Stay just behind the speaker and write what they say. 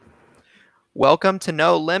Welcome to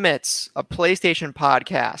No Limits, a PlayStation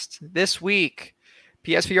podcast. This week,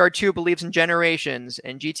 PSVR2 believes in generations,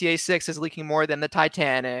 and GTA 6 is leaking more than the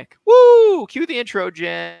Titanic. Woo! Cue the intro,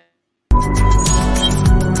 Jen.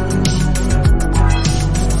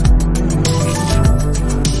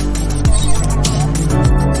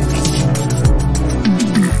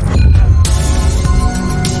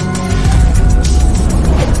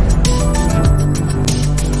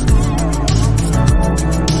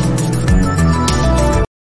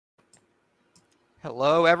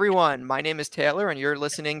 Hello, everyone. My name is Taylor, and you're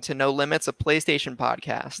listening to No Limits, a PlayStation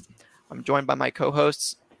podcast. I'm joined by my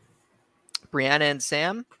co-hosts, Brianna and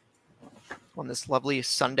Sam, on this lovely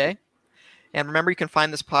Sunday. And remember, you can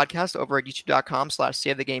find this podcast over at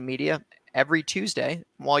youtube.com/SaveTheGameMedia every Tuesday.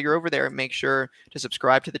 While you're over there, make sure to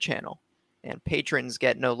subscribe to the channel. And patrons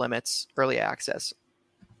get No Limits early access.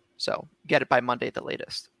 So get it by Monday at the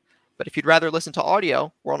latest. But if you'd rather listen to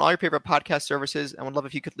audio, we're on all your favorite podcast services and would love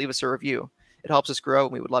if you could leave us a review. It helps us grow,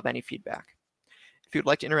 and we would love any feedback. If you'd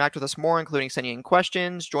like to interact with us more, including sending in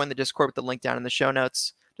questions, join the Discord with the link down in the show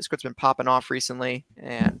notes. Discord's been popping off recently,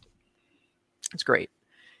 and it's great.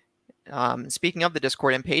 Speaking of the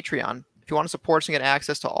Discord and Patreon, if you want to support us and get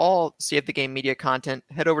access to all Save the Game Media content,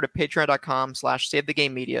 head over to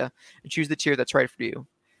patreon.com/SaveTheGameMedia and choose the tier that's right for you.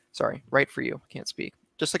 Sorry, right for you. Can't speak.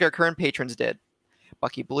 Just like our current patrons did.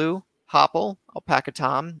 Bucky Blue, Hopple, Alpaca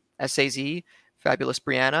Tom, SAZ, Fabulous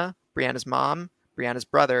Brianna, Brianna's mom, Brianna's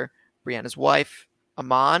brother, Brianna's wife,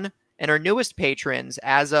 Aman, and our newest patrons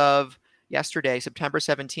as of yesterday, September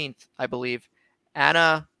 17th, I believe,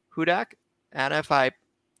 Anna Hudak. Anna, if I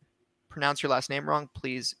pronounce your last name wrong,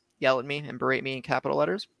 please yell at me and berate me in capital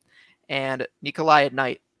letters. And Nikolai at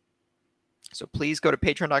Night. So please go to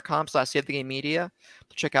patreon.com/SaveTheGameMedia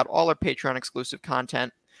to check out all our Patreon exclusive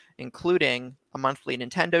content, including a monthly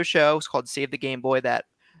Nintendo show. It's called Save the Game Boy that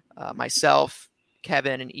myself,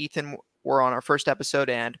 Kevin, and Ethan were on our first episode,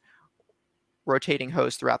 and rotating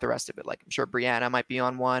hosts throughout the rest of it. Like, I'm sure Brianna might be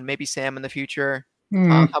on one, maybe Sam in the future.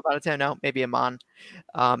 How about it? No, maybe Aman.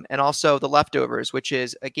 And also The Leftovers, which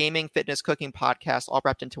is a gaming, fitness, cooking podcast, all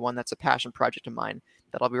wrapped into one that's a passion project of mine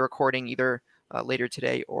that I'll be recording either later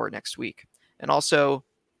today or next week. And also,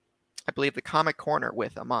 I believe, The Comic Corner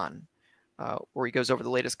with Aman, where he goes over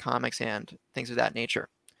the latest comics and things of that nature.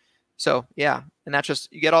 So, yeah, and that's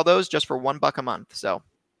just, you get all those just for $1 a month. So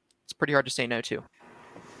it's pretty hard to say no to.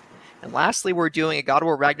 And lastly, we're doing a God of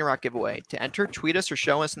War Ragnarok giveaway. To enter, tweet us or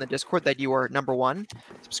show us in the Discord that you are number one,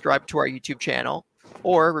 subscribe to our YouTube channel,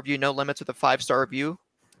 or review No Limits with a 5-star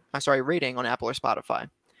rating on Apple or Spotify.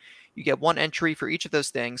 You get one entry for each of those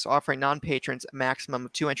things, offering non-patrons a maximum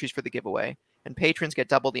of 2 entries for the giveaway, and patrons get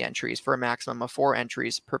double the entries for a maximum of 4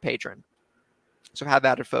 entries per patron. So have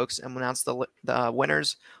at it, folks, and we'll announce the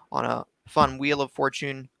winners on a fun Wheel of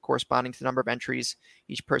Fortune corresponding to the number of entries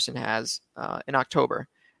each person has in October.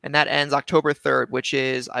 And that ends October 3rd, which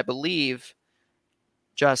is, I believe,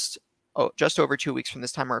 just over 2 weeks from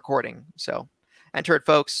this time of recording. So enter it,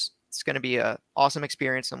 folks. It's going to be an awesome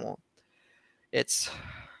experience, and it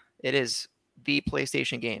is the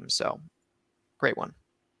PlayStation game, so great one.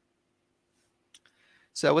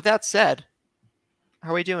 So with that said, how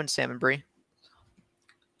are we doing, Sam and Bree?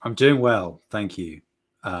 I'm doing well, thank you.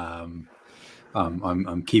 I'm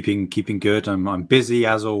keeping good. I'm busy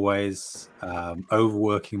as always,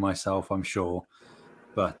 overworking myself, I'm sure.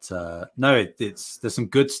 But no, there's some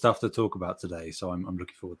good stuff to talk about today, so I'm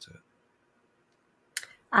looking forward to it.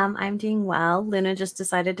 I'm doing well. Luna just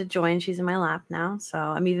decided to join. She's in my lap now, so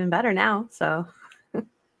I'm even better now. So, Luna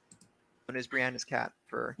is Brianna's cat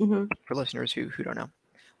for listeners who don't know.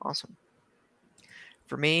 Awesome.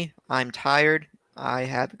 For me, I'm tired. I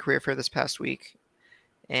had the career fair this past week,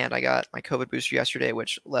 and I got my COVID booster yesterday,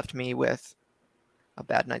 which left me with a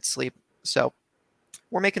bad night's sleep. So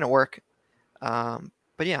we're making it work. But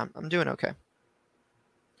yeah, I'm doing okay.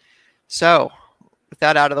 So with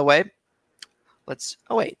that out of the way,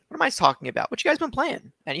 oh wait, what am I talking about? What you guys been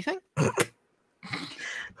playing? Anything?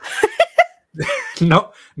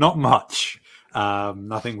 Not much.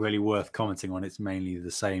 Nothing really worth commenting on. It's mainly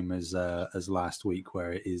the same as last week,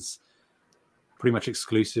 where it is pretty much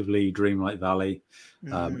exclusively Dreamlight Valley.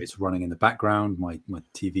 It's running in the background. My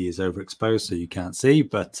TV is overexposed, so you can't see,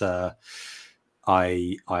 but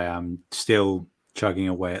I am still chugging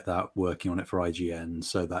away at that, working on it for IGN.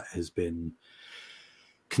 So that has been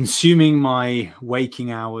consuming my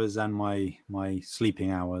waking hours and my sleeping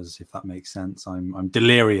hours, if that makes sense. I'm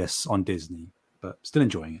delirious on Disney, but still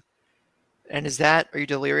enjoying it. And are you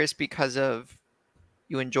delirious because of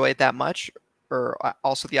you enjoy it that much, or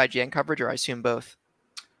also the IGN coverage, or I assume both?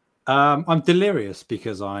 I'm delirious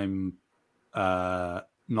because I'm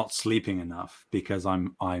not sleeping enough because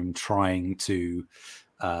I'm trying to.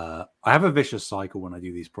 I have a vicious cycle when I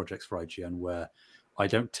do these projects for IGN where I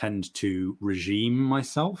don't tend to regime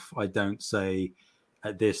myself. I don't say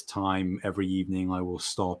at this time every evening I will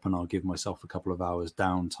stop and I'll give myself a couple of hours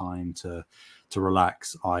downtime to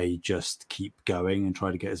relax. I just keep going and try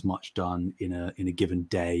to get as much done in a given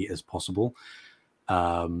day as possible.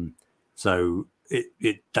 So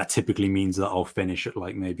it that typically means that I'll finish at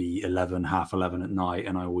like maybe 11, half 11 at night,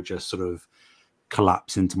 and I will just sort of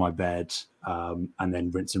collapse into my bed and then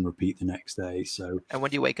rinse and repeat the next day. So And when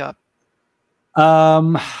do you wake up?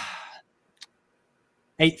 8:30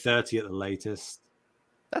 at the latest.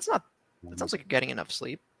 That sounds like you're getting enough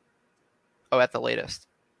sleep. Oh, at the latest.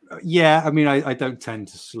 Yeah, I mean, I don't tend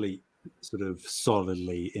to sleep sort of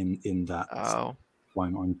solidly in that. Oh,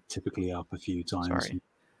 I'm typically up a few times, sorry.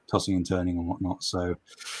 tossing and turning and whatnot. So,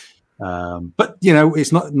 but you know,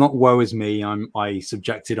 it's not woe is me. I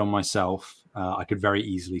subjected on myself. I could very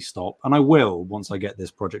easily stop, and I will once I get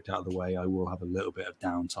this project out of the way. I will have a little bit of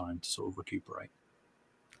downtime to sort of recuperate.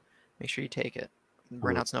 Make sure you take it.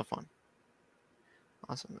 Burnout's no fun.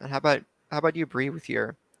 Awesome. And how about you, Bree, with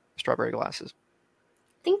your strawberry glasses?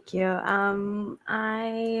 Thank you.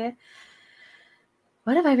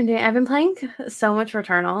 What have I been doing? I've been playing so much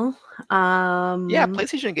Returnal. Yeah,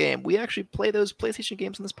 PlayStation game. We actually play those PlayStation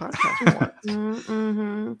games on this podcast.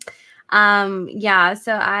 Yeah,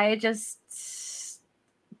 so I just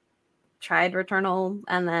tried Returnal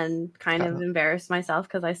and then kind of embarrassed myself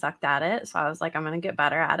because I sucked at it. So I was like, I'm gonna get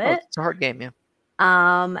better at it. It's a hard game, yeah.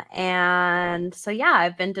 And so yeah,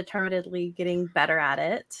 I've been determinedly getting better at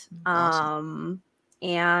it. Awesome.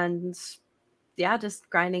 And yeah, just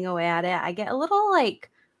grinding away at it. I get a little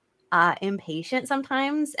like impatient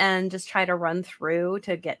sometimes and just try to run through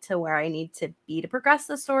to get to where I need to be to progress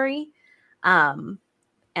the story.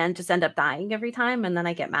 And just end up dying every time, and then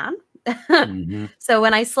I get mad. So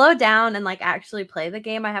when I slow down and like actually play the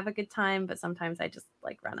game, I have a good time, but sometimes I just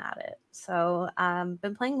like run at it. So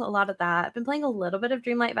been playing a lot of that. I've been playing a little bit of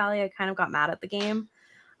Dreamlight Valley. I kind of got mad at the game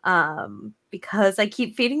because I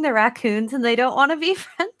keep feeding the raccoons and they don't want to be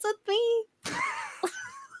friends with me.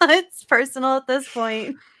 It's personal at this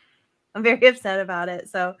point. I'm very upset about it.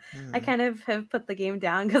 So I kind of have put the game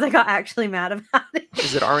down because I got actually mad about it.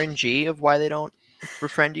 Is it RNG of why they don't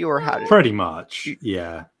befriend you, or how did Pretty much,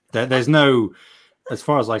 yeah. There's no, as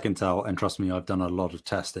far as I can tell, and trust me, I've done a lot of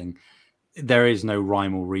testing, there is no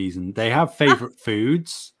rhyme or reason. They have favorite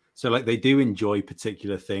foods, so like they do enjoy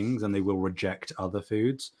particular things and they will reject other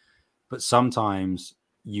foods, but sometimes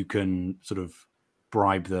you can sort of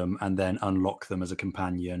bribe them and then unlock them as a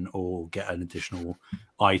companion or get an additional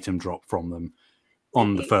item drop from them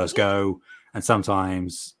on the first go. And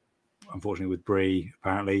sometimes, unfortunately with Bree,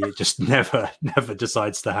 apparently it just never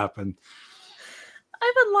decides to happen.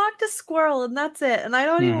 I've unlocked a squirrel and that's it, and I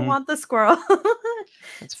don't even want the squirrel.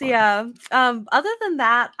 So yeah, other than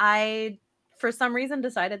that, I for some reason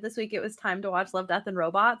decided this week it was time to watch Love, Death and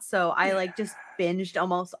Robots, so I like just binged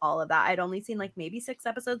almost all of that. I'd only seen like maybe 6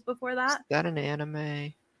 episodes before that. Is that an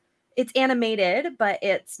anime? It's animated, but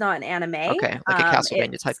it's not an anime. Okay, like a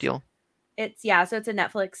Castlevania type deal. It's so it's a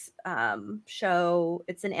Netflix show.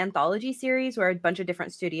 It's an anthology series where a bunch of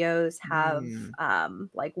different studios have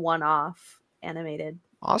like one-off animated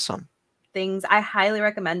things. I highly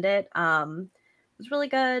recommend it. It's really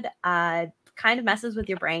good. Kind of messes with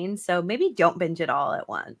your brain, so maybe don't binge it all at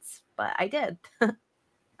once, but I did.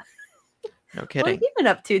 No kidding. What have you been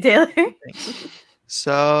up to, Taylor?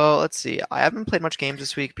 So let's see. I haven't played much games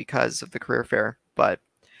this week because of the career fair, but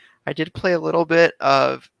I did play a little bit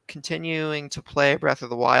of continuing to play Breath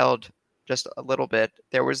of the Wild, just a little bit.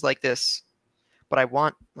 There was like this, but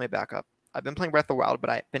let me back up. I've been playing Breath of the Wild, but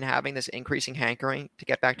I've been having this increasing hankering to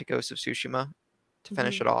get back to Ghost of Tsushima to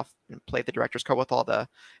finish it off and play the director's cut with all the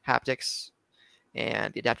haptics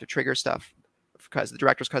and the adaptive trigger stuff, because the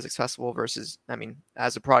director's cut is accessible versus,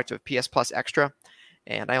 as a product of PS Plus Extra.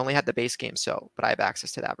 And I only had the base game, but I have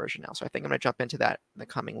access to that version now. So I think I'm going to jump into that in the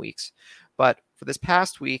coming weeks. But for this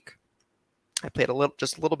past week, I played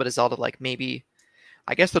just a little bit of Zelda, like maybe,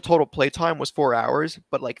 I guess the total playtime was 4 hours,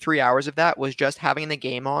 but like 3 hours of that was just having the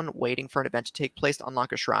game on, waiting for an event to take place to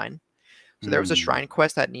unlock a shrine. So there was a shrine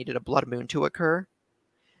quest that needed a blood moon to occur.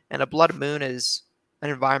 And a blood moon is an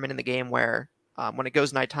environment in the game where when it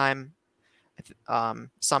goes nighttime,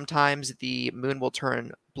 sometimes the moon will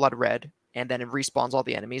turn blood red, and then it respawns all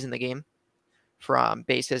the enemies in the game from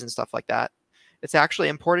bases and stuff like that. It's actually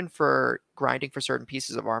important for grinding for certain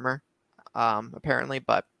pieces of armor, apparently.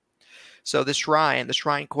 But so the shrine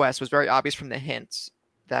quest was very obvious from the hints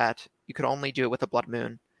that you could only do it with a blood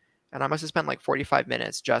moon. And I must have spent like 45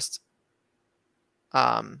 minutes just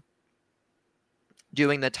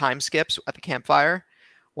doing the time skips at the campfire,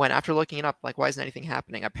 when after looking it up, like, why isn't anything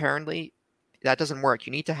happening? Apparently, that doesn't work.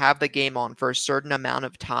 You need to have the game on for a certain amount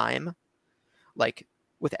of time, like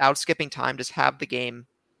without skipping time, just have the game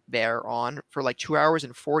there on for like 2 hours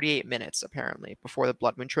and 48 minutes, apparently, before the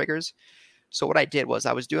blood moon triggers. So what I did was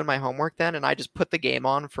I was doing my homework then, and I just put the game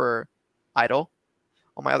on for idle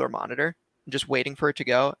on my other monitor, just waiting for it to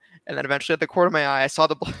go. And then eventually, at the corner of my eye, I saw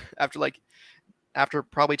after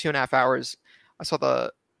probably 2.5 hours, I saw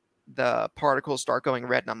the particles start going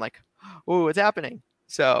red, and I'm like, "Oh, it's happening!"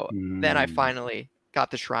 So then I finally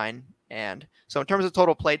got the shrine, and so in terms of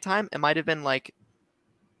total playtime, it might have been like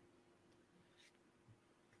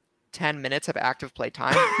 10 minutes of active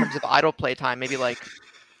playtime. In terms of idle playtime, maybe like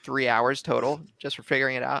 3 hours total, just for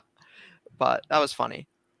figuring it out. But that was funny.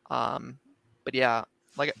 But yeah,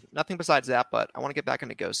 like nothing besides that. But I want to get back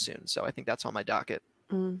into Ghost soon, so I think that's on my docket.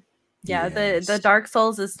 Yeah, the Dark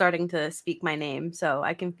Souls is starting to speak my name, so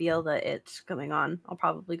I can feel the itch coming on. I'll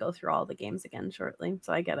probably go through all the games again shortly,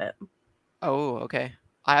 so I get it. Oh, okay.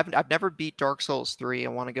 I've never beat Dark Souls 3. I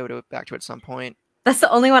want to go back to it at some point. That's the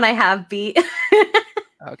only one I have beat.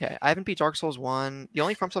 Okay, I haven't beat Dark Souls 1. The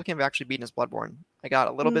only FromSoft game I've actually beaten is Bloodborne. I got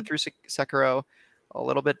a little bit through Sekiro, a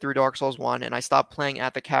little bit through Dark Souls 1, and I stopped playing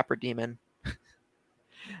at the Capra Demon.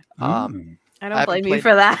 I don't blame you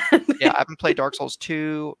for that. Yeah, I haven't played Dark Souls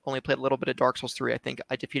 2, only played a little bit of Dark Souls 3. I think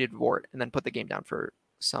I defeated Vort and then put the game down for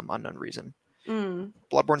some unknown reason.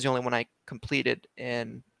 Bloodborne's the only one I completed,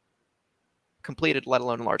 let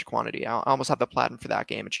alone in large quantity. I almost have the platinum for that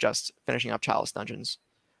game. It's just finishing up Chalice Dungeons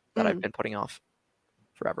that I've been putting off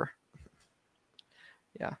forever.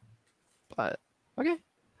 Yeah. But, okay.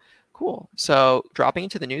 Cool. So, dropping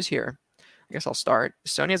into the news here, I guess I'll start.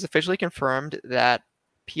 Sony has officially confirmed that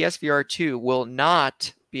PSVR2 will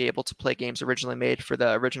not be able to play games originally made for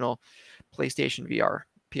the original PlayStation VR,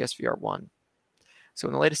 PSVR1. So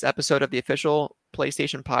in the latest episode of the official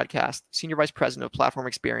PlayStation podcast, Senior Vice President of Platform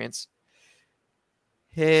Experience,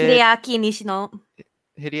 Hideaki Nishino,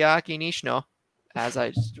 as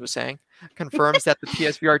I was saying, confirms that the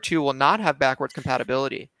PSVR2 will not have backwards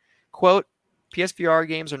compatibility. Quote, PSVR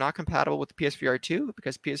games are not compatible with the PSVR2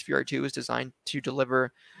 because PSVR2 is designed to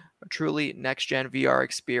deliver a truly next-gen VR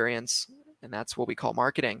experience, and that's what we call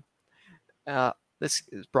marketing. This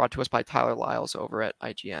is brought to us by Tyler Lyles over at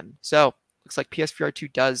IGN. So, looks like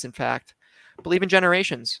PSVR2 does, in fact, believe in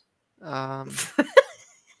generations, unlike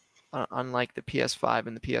the PS5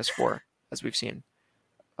 and the PS4, as we've seen.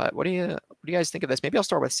 But what do you guys think of this? Maybe I'll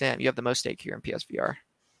start with Sam. You have the most stake here in PSVR.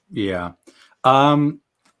 Yeah.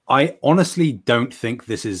 I honestly don't think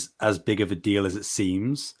this is as big of a deal as it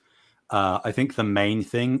seems. I think the main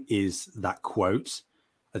thing is that quote.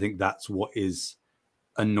 I think that's what is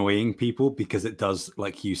annoying people because it does,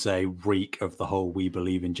 like you say, reek of the whole "we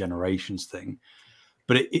believe in generations" thing.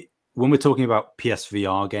 But when we're talking about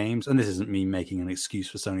PSVR games, and this isn't me making an excuse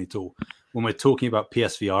for Sony at all, when we're talking about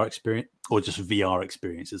PSVR experience or just VR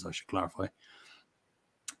experiences, I should clarify,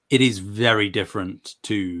 it is very different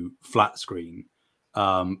to flat screen.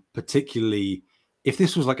 Particularly if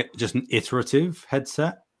this was like just an iterative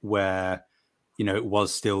headset where, it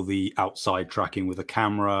was still the outside tracking with a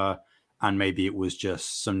camera and maybe it was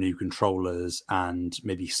just some new controllers and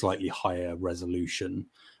maybe slightly higher resolution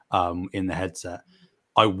in the headset,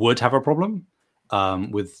 I would have a problem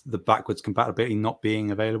with the backwards compatibility not being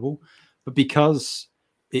available. But because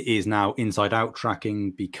it is now inside out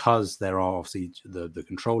tracking, because there are obviously the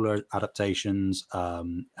controller adaptations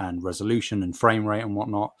and resolution and frame rate and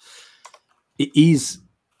whatnot, it is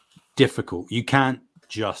difficult. You can't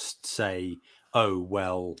just say, oh,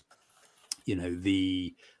 well,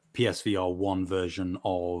 the PSVR 1 version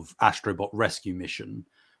of Astrobot Rescue Mission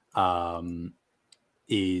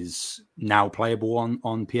is now playable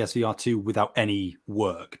on PSVR 2 without any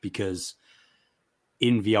work, because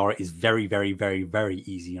in VR it is very, very, very, very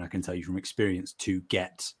easy, and I can tell you from experience, to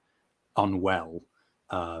get unwell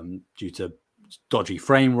due to dodgy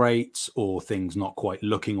frame rates or things not quite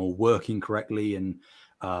looking or working correctly. And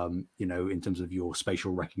in terms of your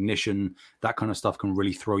spatial recognition, that kind of stuff can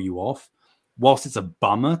really throw you off. Whilst it's a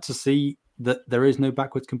bummer to see that there is no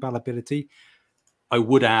backwards compatibility, I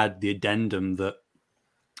would add the addendum that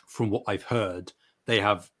from what I've heard, they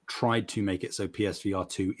have tried to make it so PSVR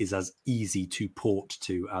 2 is as easy to port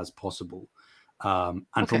to as possible. And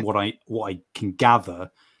from what I can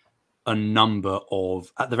gather, a number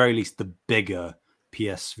of, at the very least, the bigger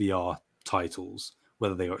PSVR titles,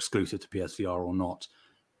 whether they are exclusive to PSVR or not,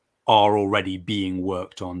 are already being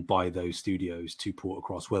worked on by those studios to port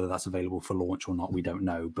across. Whether that's available for launch or not, we don't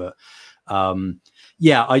know. But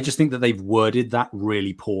I just think that they've worded that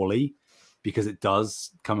really poorly. because it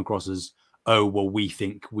does come across as, oh, well, we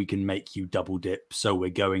think we can make you double dip, so we're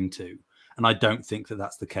going to. And I don't think that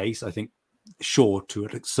that's the case. I think, sure, to a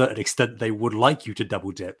certain extent, they would like you to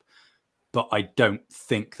double dip, but I don't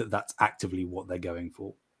think that that's actively what they're going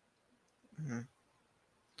for. Mm-hmm.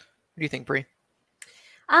 What do you think, Brie?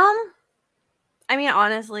 I mean,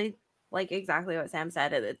 honestly, like exactly what Sam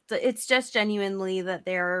said. It's just genuinely that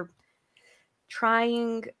they're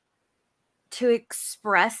trying to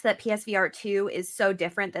express that PSVR2 is so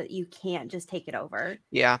different that you can't just take it over.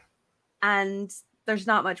 Yeah. And there's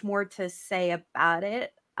not much more to say about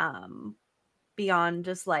it beyond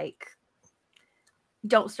just like,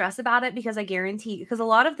 don't stress about it, because I guarantee, because a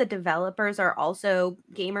lot of the developers are also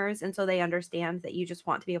gamers, and so they understand that you just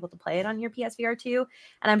want to be able to play it on your PSVR2,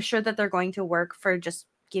 and I'm sure that they're going to work for just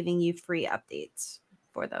giving you free updates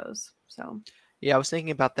for those. So yeah, I was thinking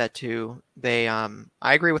about that too. I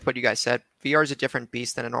agree with what you guys said. VR is a different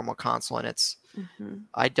beast than a normal console, and it's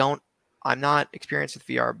I'm not experienced with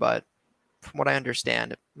VR, but from what I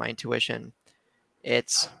understand, my intuition,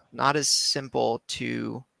 it's not as simple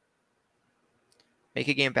to make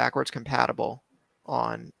a game backwards compatible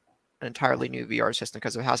on an entirely new VR system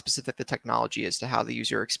because of how specific the technology is to how the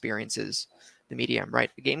user experiences the medium, right?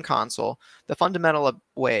 The game console, the fundamental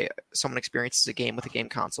way someone experiences a game with a game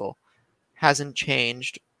console hasn't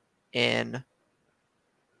changed in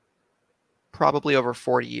probably over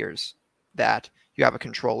 40 years. That you have a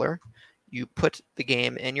controller, you put the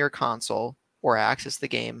game in your console or access the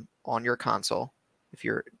game on your console if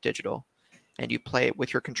you're digital, and you play it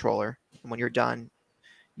with your controller. And when you're done,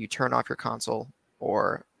 you turn off your console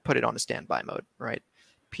or put it on a standby mode, right?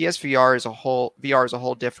 PSVR is a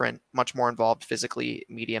whole different, much more involved physically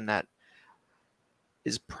medium that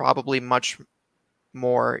is probably much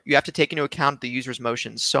more. You have to take into account the user's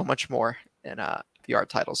motions so much more in a VR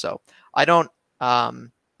title. So I don't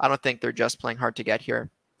think they're just playing hard to get here.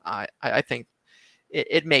 I think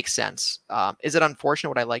it makes sense. Is it unfortunate?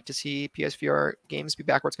 Would I like to see PSVR games be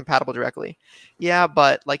backwards compatible directly? Yeah,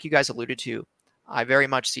 but like you guys alluded to, I very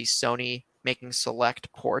much see Sony making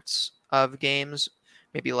select ports of games,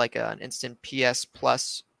 maybe like an instant PS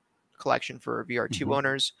Plus collection for VR2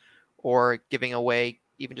 owners, or giving away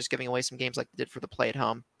some games like they did for the Play at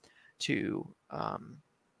Home to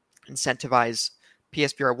incentivize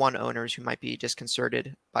PSVR1 owners who might be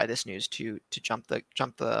disconcerted by this news to jump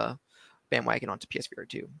the bandwagon onto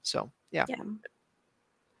PSVR2. So yeah.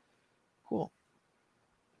 Cool.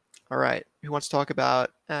 All right. Who wants to talk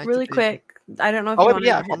about really quick? I don't know if you want to.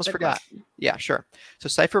 I almost forgot. Question. Yeah, sure. So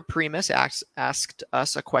Cypher Primus asked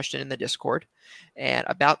us a question in the Discord and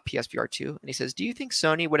about PSVR2, and he says, "Do you think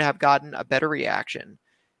Sony would have gotten a better reaction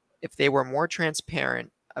if they were more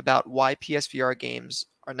transparent about why PSVR games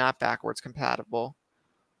are not backwards compatible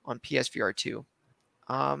on PSVR2?"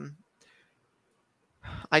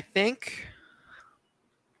 I think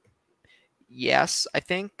yes.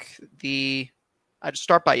 I'd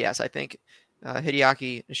start by yes. I think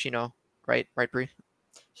Hideaki Nishino, right, Brie?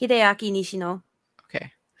 Hideaki Nishino.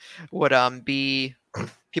 Okay. Would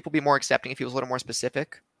people be more accepting if he was a little more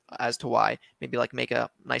specific as to why? Maybe like make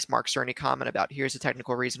a nice Mark Cerny comment about here's the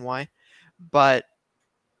technical reason why. But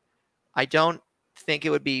I don't think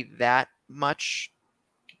it would be that much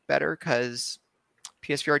better because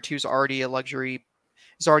PSVR2 is already a luxury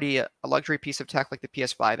piece of tech like the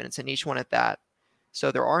PS5, and it's a niche one at that.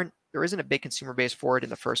 So there isn't a big consumer base for it in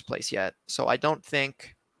the first place yet. So I don't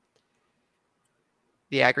think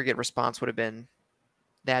the aggregate response would have been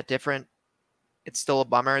that different. It's still a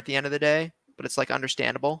bummer at the end of the day, but it's like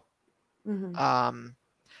understandable. I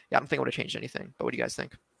don't think it would have changed anything. But what do you guys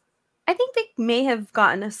think? I think they may have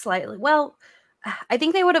gotten I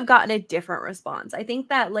think they would have gotten a different response. I think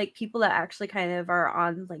that like people that actually kind of are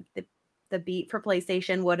on like the beat for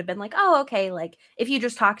PlayStation would have been like, oh, okay, like if you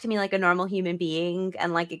just talk to me like a normal human being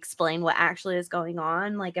and like explain what actually is going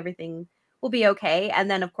on, like everything will be okay. And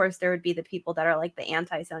then of course there would be the people that are like the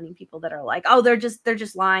anti-Sony people that are like, oh, they're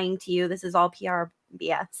just lying to you. This is all PR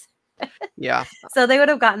BS. Yeah. So they would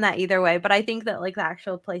have gotten that either way. But I think that like the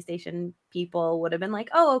actual PlayStation people would have been like,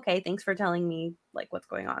 oh, okay, thanks for telling me like what's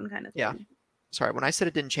going on kind of thing. Yeah. Sorry, when I said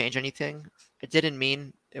it didn't change anything, I didn't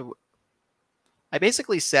mean it. I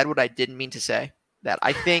basically said what I didn't mean to say. That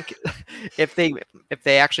I think if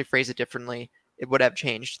they actually phrase it differently, it would have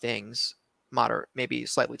changed things maybe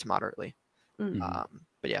slightly to moderately. But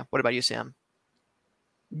yeah, what about you, Sam?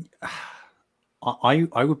 I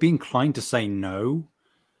would be inclined to say no.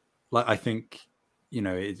 Like I think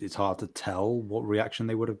it's hard to tell what reaction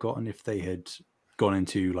they would have gotten if they had gone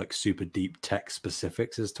into like super deep tech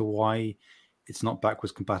specifics as to why it's not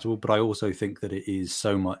backwards compatible. But I also think that it is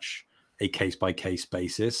so much a case by case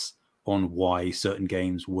basis on why certain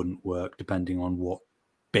games wouldn't work depending on what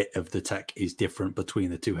bit of the tech is different between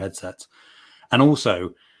the two headsets. And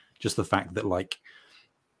also just the fact that like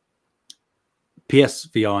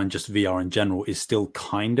PSVR and just VR in general is still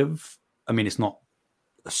kind of, I mean, it's not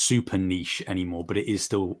a super niche anymore, but it is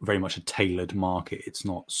still very much a tailored market. It's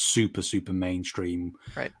not super mainstream.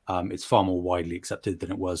 Right. It's far more widely accepted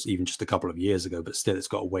than it was even just a couple of years ago, but still it's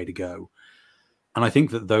got a way to go. And I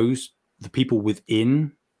think that the people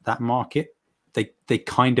within that market, they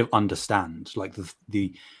kind of understand like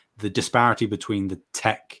the disparity between the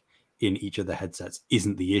tech in each of the headsets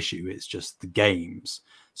isn't the issue. It's just the games.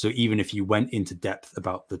 So even if you went into depth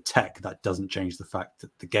about the tech, that doesn't change the fact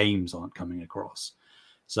that the games aren't coming across.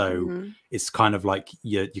 So it's kind of like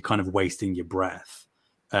you're kind of wasting your breath.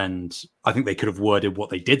 And I think they could have worded what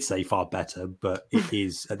they did say far better, but it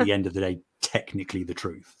is at the end of the day technically the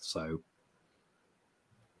truth. So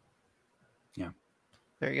yeah,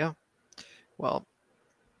 there you go. Well,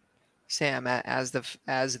 Sam, as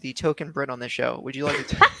the token Brit on the show, would you like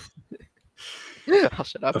to? I'll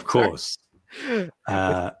shut up. Of course.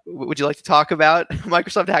 Would you like to talk about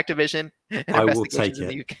Microsoft Activision and investigations in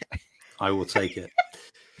the UK? I will take it.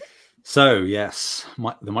 So, yes,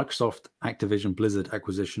 the Microsoft Activision Blizzard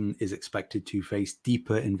acquisition is expected to face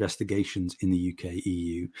deeper investigations in the UK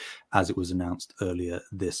EU, as it was announced earlier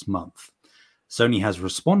this month. Sony has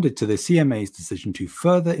responded to the CMA's decision to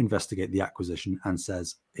further investigate the acquisition and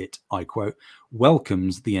says it, I quote,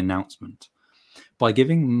 welcomes the announcement. By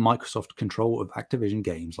giving Microsoft control of Activision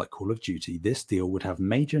games like Call of Duty, this deal would have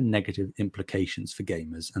major negative implications for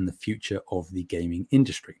gamers and the future of the gaming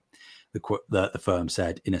industry, the firm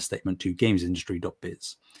said in a statement to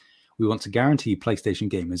gamesindustry.biz. We want to guarantee PlayStation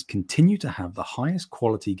gamers continue to have the highest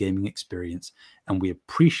quality gaming experience, and we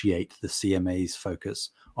appreciate the CMA's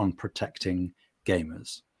focus on protecting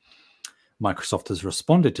gamers. Microsoft has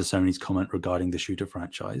responded to Sony's comment regarding the shooter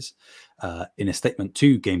franchise. In a statement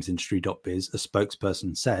to gamesindustry.biz, a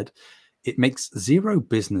spokesperson said, it makes zero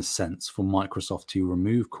business sense for Microsoft to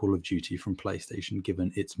remove Call of Duty from PlayStation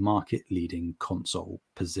given its market-leading console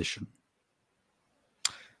position.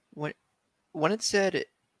 When it said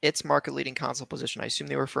its market-leading console position, I assume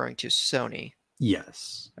they were referring to Sony.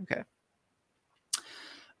 Yes. Okay.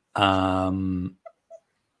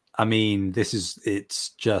 I mean, it's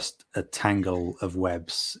just a tangle of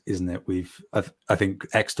webs, isn't it? I think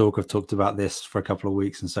X-Talk have talked about this for a couple of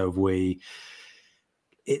weeks, and so have we.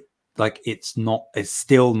 It's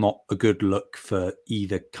still not a good look for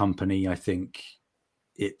either company. I think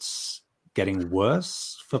it's getting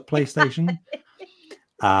worse for PlayStation.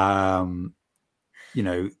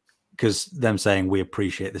 Because them saying we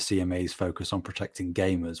appreciate the CMA's focus on protecting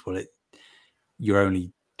gamers. Well, you're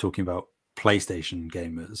only talking about PlayStation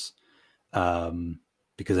gamers,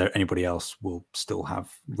 because anybody else will still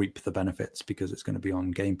reap the benefits because it's going to be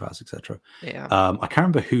on Game Pass, etc. Yeah. I can't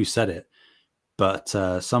remember who said it, but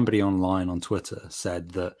somebody online on Twitter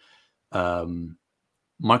said that Sony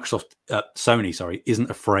isn't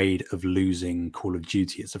afraid of losing Call of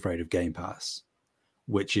Duty; it's afraid of Game Pass,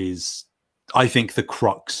 which is, I think, the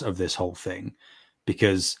crux of this whole thing,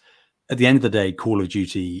 because at the end of the day, Call of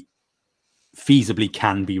Duty feasibly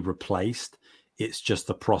can be replaced. It's just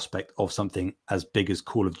the prospect of something as big as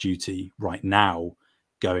Call of Duty right now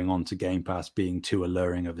going on to Game Pass being too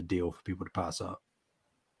alluring of a deal for people to pass up.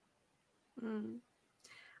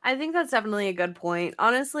 I think that's definitely a good point.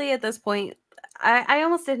 Honestly, at this point, I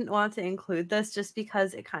almost didn't want to include this just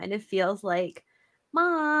because it kind of feels like,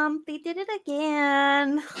 Mom, they did it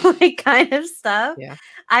again, like kind of stuff. Yeah.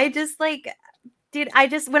 I just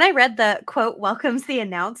when I read the quote, welcomes the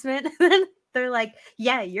announcement, then they're like,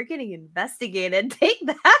 yeah, you're getting investigated. Take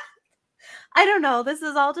that. I don't know. This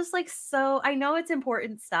is all just like, so I know it's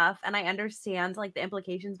important stuff and I understand like the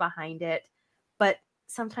implications behind it, but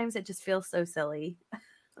sometimes it just feels so silly. I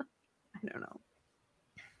don't know.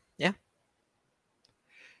 Yeah.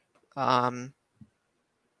 I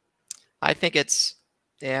think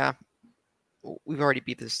we've already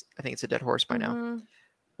beat this. I think it's a dead horse by now.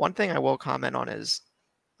 One thing I will comment on is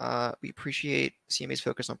we appreciate CMA's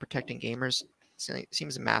focus on protecting gamers. It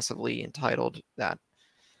seems massively entitled, that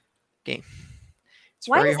game.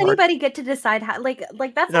 Why does anybody get to decide how? Like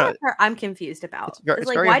that's the part I'm confused about. It's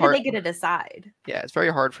like, why do they get to decide? Yeah, it's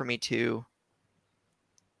very hard for me to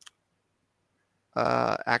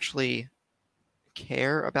actually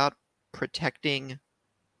care about protecting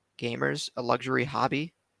gamers, a luxury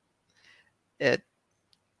hobby.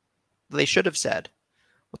 They should have said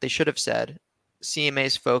what they should have said.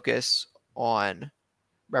 CMA's focus on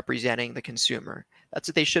representing the consumer. That's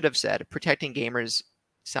what they should have said. Protecting gamers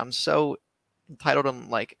sounds so entitled and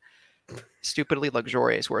like stupidly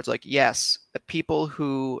luxurious, where it's like, yes, the people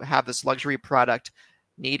who have this luxury product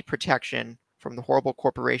need protection from the horrible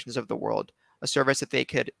corporations of the world, a service that they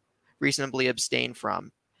could reasonably abstain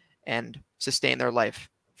from and sustain their life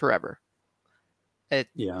forever.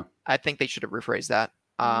 Yeah. I think they should have rephrased that.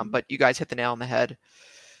 But you guys hit the nail on the head.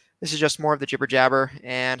 This is just more of the jibber jabber,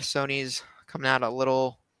 and Sony's coming out a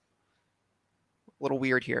little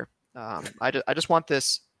weird here. I just want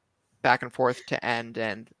this back and forth to end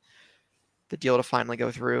and the deal to finally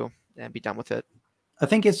go through and be done with it. I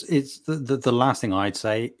think it's the last thing I'd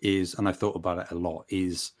say is, and I've thought about it a lot,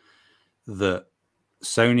 is that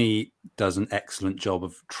Sony does an excellent job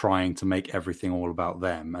of trying to make everything all about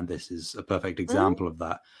them, and this is a perfect example of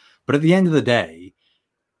that. But at the end of the day,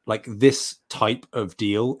 like, this type of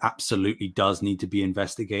deal absolutely does need to be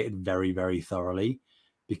investigated very, very thoroughly,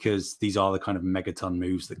 because these are the kind of megaton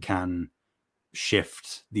moves that can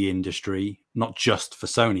shift the industry, not just for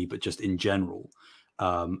Sony, but just in general.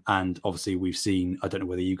 And obviously we've seen, I don't know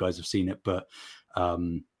whether you guys have seen it, but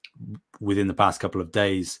within the past couple of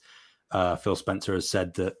days, Phil Spencer has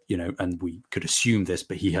said that, and we could assume this,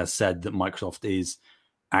 but he has said that Microsoft is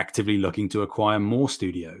actively looking to acquire more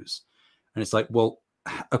studios. And it's like, well,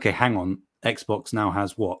 okay, hang on. Xbox now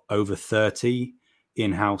has over 30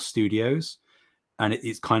 in-house studios, and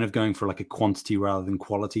it's kind of going for like a quantity rather than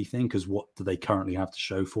quality thing, because what do they currently have to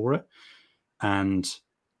show for it? And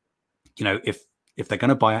if they're going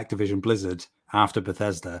to buy Activision Blizzard after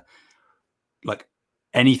Bethesda, like,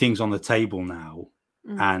 anything's on the table now.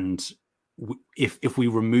 And if we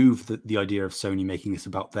remove the idea of Sony making this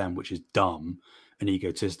about them, which is dumb and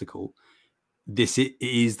egotistical, this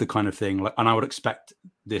is the kind of thing, like, and I would expect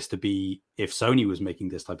this to be, if Sony was making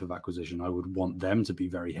this type of acquisition, I would want them to be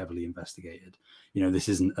very heavily investigated. This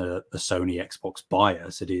isn't a Sony Xbox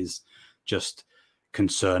bias. It is just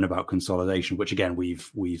concern about consolidation, which again,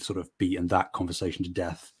 we've sort of beaten that conversation to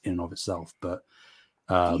death in and of itself. But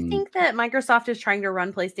do you think that Microsoft is trying to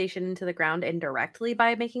run PlayStation into the ground indirectly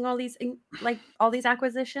by making all these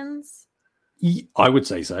acquisitions? I would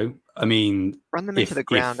say so. I mean, run them into the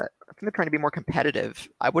ground. I think they're trying to be more competitive.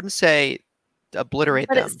 I wouldn't say obliterate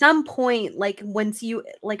them. But at some point, like, once you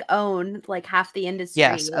own like half the industry,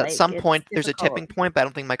 yes, at some point there's a tipping point, but I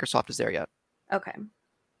don't think Microsoft is there yet. Okay.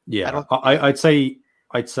 Yeah, I'd say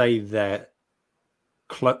they're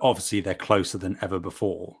obviously they're closer than ever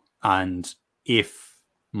before, and if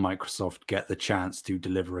Microsoft get the chance to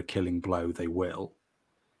deliver a killing blow, they will.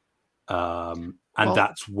 And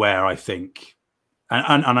that's where I think,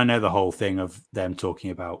 and I know the whole thing of them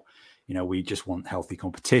talking about, we just want healthy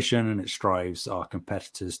competition, and it strives our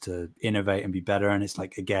competitors to innovate and be better. And it's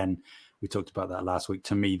like, again, we talked about that last week.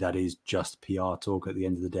 To me, that is just PR talk. At the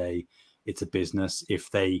end of the day, it's a business.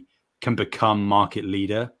 If they can become market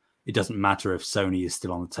leader, it doesn't matter if Sony is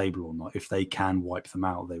still on the table or not. If they can wipe them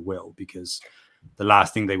out, they will, because the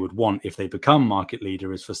last thing they would want if they become market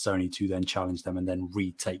leader is for Sony to then challenge them and then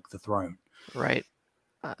retake the throne. Right.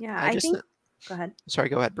 Yeah, I think. Go ahead. Sorry,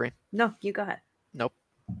 go ahead, Brie. No, you go ahead. Nope.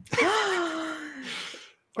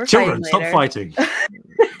 We're Children, stop fighting.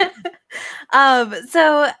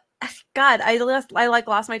 So, God, I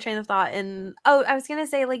lost my train of thought. And I was gonna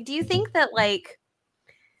say, like, do you think that like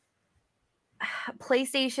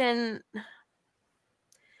PlayStation?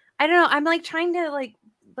 I don't know. I'm like trying to like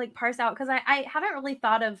parse out, because I haven't really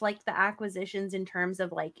thought of like the acquisitions in terms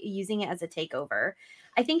of like using it as a takeover.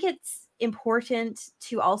 I think it's important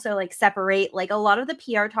to also like separate, like, a lot of the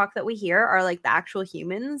PR talk that we hear are like the actual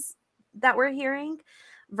humans that we're hearing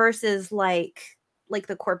versus like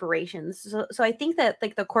the corporations. So I think that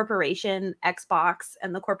like the corporation Xbox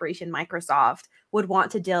and the corporation Microsoft would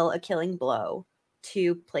want to deal a killing blow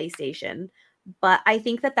to PlayStation. But I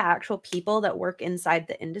think that the actual people that work inside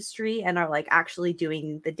the industry and are like actually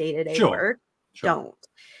doing the day-to-day work don't.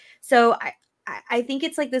 So I think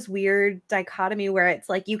it's like this weird dichotomy where it's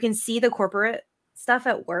like you can see the corporate stuff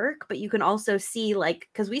at work, but you can also see, like,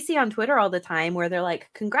 because we see on Twitter all the time where they're like,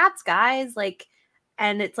 congrats guys, like,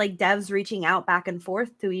 and it's like devs reaching out back and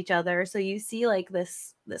forth to each other. So you see like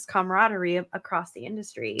this camaraderie across the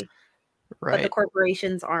industry. Right. But the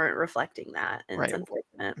corporations aren't reflecting that, and it's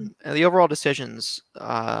unfortunate. And the overall decisions,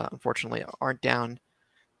 unfortunately, aren't down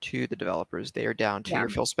to the developers. They are down to your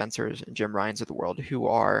Phil Spencers and Jim Ryans of the world, who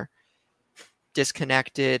are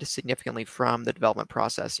disconnected significantly from the development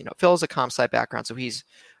process. Phil has a comp sci background, so he's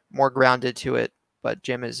more grounded to it, but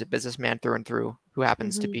Jim is a businessman through and through who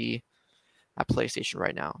happens to be at PlayStation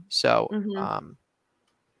right now. So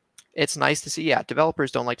it's nice to see,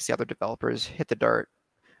 developers don't like to see other developers hit the dirt.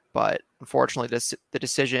 But unfortunately, the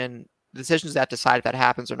decisions that decide if that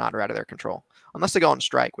happens or not are out of their control, unless they go on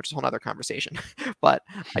strike, which is a whole other conversation. But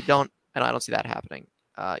I don't and I don't see that happening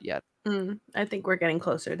yet. I think we're getting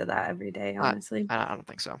closer to that every day, honestly. I don't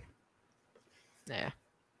think so. Yeah,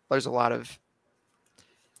 there's a lot of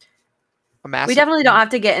We definitely don't have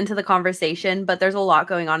to get into the conversation, but there's a lot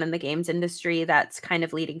going on in the games industry that's kind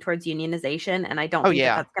of leading towards unionization, and I don't think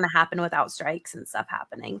that that's going to happen without strikes and stuff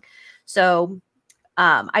happening. So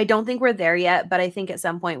I don't think we're there yet, but I think at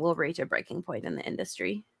some point we'll reach a breaking point in the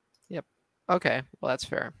industry. Yep. Okay. Well, that's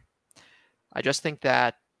fair. I just think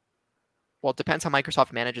that, well, it depends how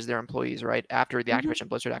Microsoft manages their employees, right? After the Activision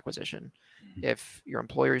Blizzard acquisition. If your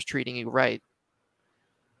employer is treating you right,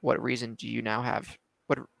 what reason do you now have?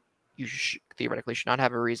 You theoretically should not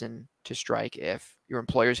have a reason to strike if your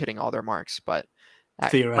employer is hitting all their marks. But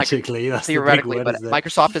theoretically, that's the big word, but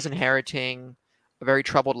Microsoft is inheriting a very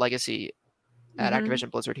troubled legacy at Activision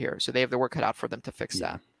Blizzard here, so they have the work cut out for them to fix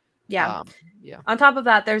that. Yeah. On top of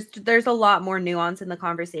that, there's a lot more nuance in the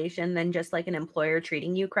conversation than just like an employer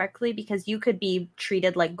treating you correctly, because you could be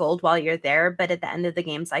treated like gold while you're there, but at the end of the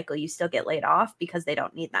game cycle, you still get laid off because they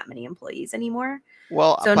don't need that many employees anymore.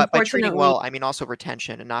 Well, so but by treating well, I mean also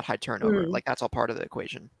retention and not high turnover. Like that's all part of the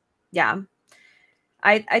equation. Yeah.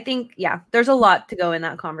 I think, there's a lot to go in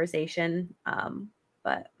that conversation,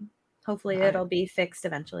 but hopefully it'll be fixed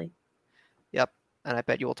eventually. Yep. And I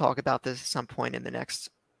bet you will talk about this at some point in the next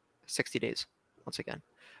 60 days once again.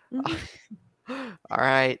 All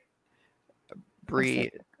right.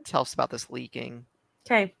 Bree, tell us about this leaking.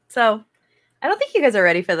 Okay. So I don't think you guys are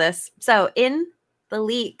ready for this. So in the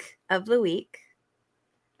leak of the week,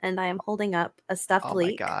 and I am holding up a stuffed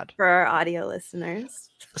leek for our audio listeners.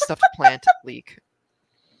 A stuffed plant leek.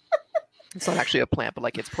 It's not actually a plant, but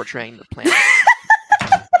like it's portraying the plant.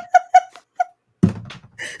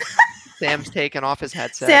 Sam's taking off his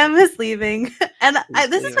headset. Sam is leaving. And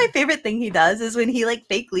this is my favorite thing he does is when he like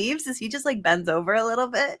fake leaves is he just like bends over a little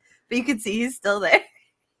bit, but you can see he's still there.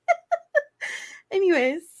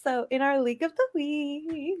 Anyways, so in our leak of the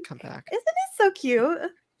week. Come back. Isn't it so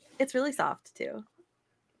cute? It's really soft too.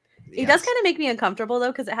 Yes. It does kind of make me uncomfortable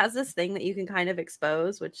though, because it has this thing that you can kind of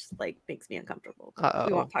expose, which like makes me uncomfortable.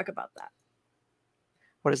 We won't talk about that.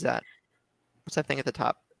 What is that? What's that thing at the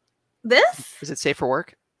top? This? Is it safe for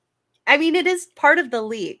work? I mean, it is part of the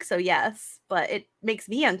leak, so yes, but it makes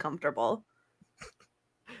me uncomfortable.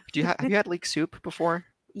 Have you had leek soup before?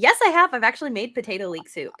 Yes, I have. I've actually made potato leek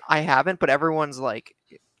soup. I haven't, but everyone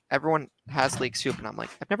has leek soup, and I'm like,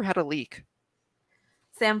 I've never had a leek.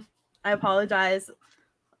 Sam, I apologize.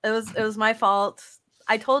 It was my fault.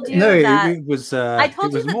 I told you that it was. I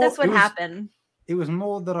told you that this would happen. It was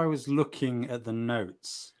more that I was looking at the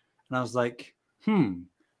notes, and I was like,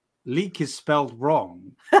 leek is spelled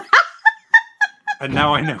wrong. And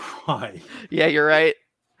now I know why. Yeah, you're right.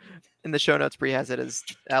 In the show notes, Bree has it as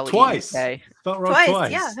L-E-E-K. Twice. Spelled wrong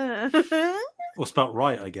twice. Yeah. Or spelled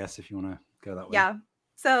right, I guess, if you want to go that way. Yeah.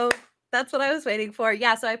 So that's what I was waiting for.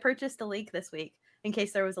 Yeah. So I purchased a leek this week in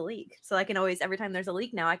case there was a leak. So I can always, every time there's a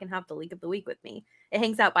leak now, I can have the leak of the week with me. It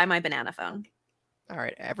hangs out by my banana phone. All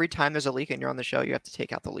right. Every time there's a leak and you're on the show, you have to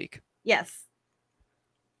take out the leak. Yes.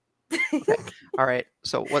 Okay. All right.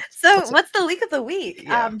 So what's the leak of the week?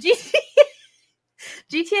 Yeah.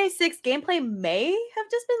 GTA 6 gameplay may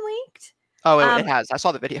have just been leaked. Oh, it has. I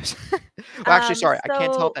saw the videos. Well, actually, sorry. I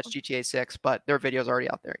can't tell if that's GTA 6, but there are videos already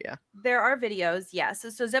out there, yeah. There are videos, yes.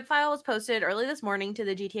 So zip file was posted early this morning to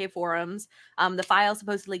the GTA forums. The file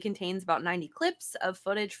supposedly contains about 90 clips of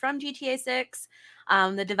footage from GTA 6.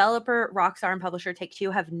 The developer, Rockstar, and publisher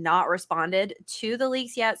Take-Two have not responded to the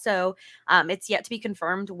leaks yet, so it's yet to be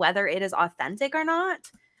confirmed whether it is authentic or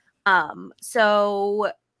not.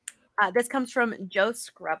 This comes from Joe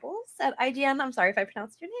Scrubbles at IGN. I'm sorry if I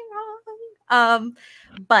pronounced your name wrong.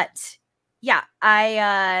 But yeah,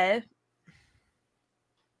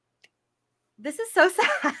 this is so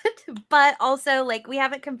sad, but also like we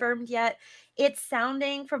haven't confirmed yet. It's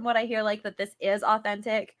sounding from what I hear like that this is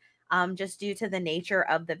authentic, just due to the nature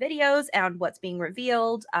of the videos and what's being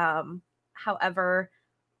revealed. However,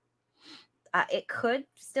 it could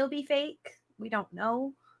still be fake. We don't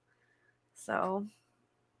know. So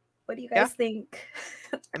what do you guys think?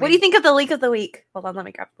 What do you think of the leak of the week? Hold on, let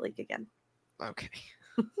me grab the leak again. Okay.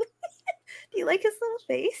 Do you like his little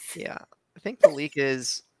face? Yeah. I think the leak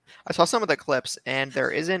is... I saw some of the clips, and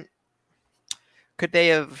there isn't... Could they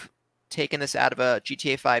have taken this out of a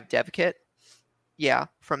GTA 5 dev kit? Yeah.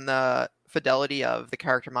 From the fidelity of the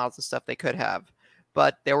character models and stuff, they could have.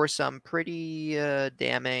 But there were some pretty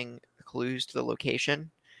damning clues to the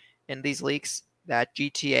location in these leaks that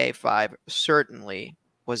GTA 5 certainly...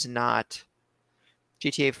 was not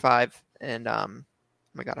GTA 5 and oh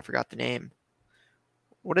my god, I forgot the name.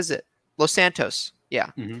 What is it? Los Santos.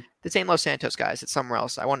 Yeah. Mm-hmm. This ain't Los Santos, guys. It's somewhere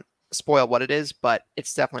else. I want spoil what it is, but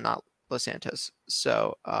it's definitely not Los Santos.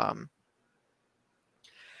 So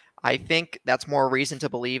I think that's more reason to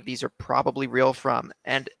believe these are probably real from,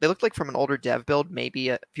 and they look like from an older dev build, maybe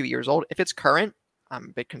a few years old. If it's current, I'm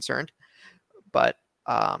a bit concerned. But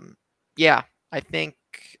yeah, I think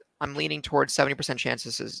I'm leaning towards 70%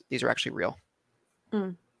 chances these are actually real.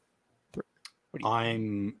 Mm.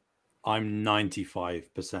 I'm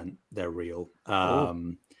 95% they're real.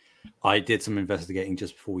 Ooh. I did some investigating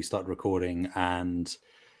just before we started recording, and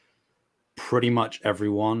pretty much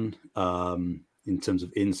everyone, in terms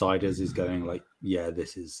of insiders, is going like, yeah,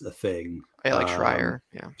 this is a thing. I like Schreier.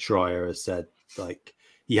 Yeah. Schreier has said like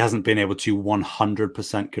he hasn't been able to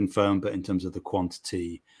 100% confirm, but in terms of the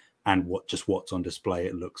quantity and what's on display,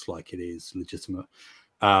 it looks like it is legitimate.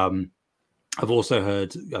 I've also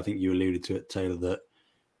heard, I think you alluded to it, Taylor, that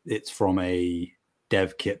it's from a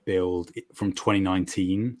dev kit build from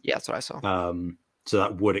 2019. Yeah, that's what I saw. So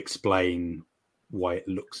that would explain why it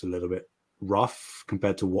looks a little bit rough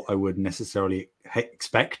compared to what I would necessarily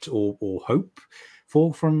expect or hope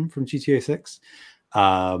for from GTA 6.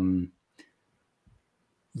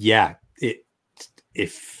 Yeah,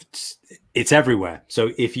 it's everywhere.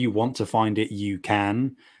 So if you want to find it, you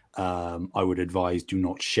can. I would advise do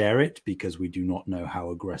not share it, because we do not know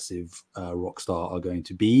how aggressive Rockstar are going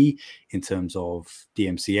to be in terms of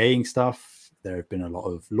DMCAing stuff. There have been a lot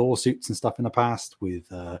of lawsuits and stuff in the past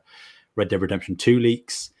with Red Dead Redemption 2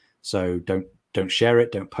 leaks. So don't share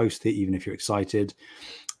it, don't post it, even if you're excited.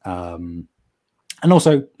 And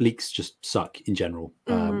also, leaks just suck in general.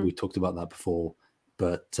 We talked about that before.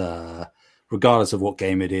 But regardless of what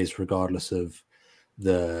game it is, regardless of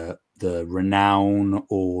the renown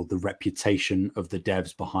or the reputation of the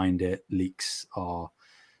devs behind it, leaks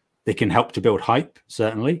they can help to build hype,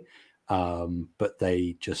 certainly, but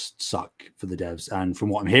they just suck for the devs. And from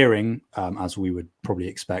what I'm hearing, as we would probably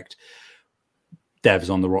expect,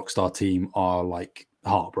 devs on the Rockstar team are like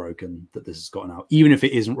heartbroken that this has gotten out, even if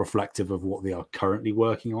it isn't reflective of what they are currently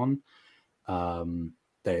working on.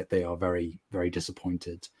 They are very, very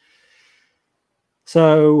disappointed.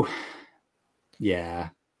 So yeah,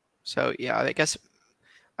 I guess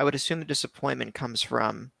I would assume the disappointment comes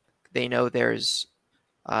from they know there's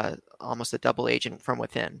almost a double agent from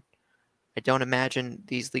within. I don't imagine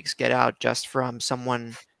these leaks get out just from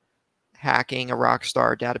someone hacking a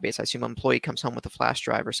Rockstar database. I assume an employee comes home with a flash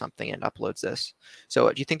drive or something and uploads this. So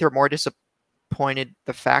do you think they're more disappointed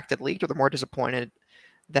the fact it leaked, or they're more disappointed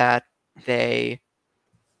that there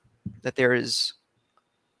is,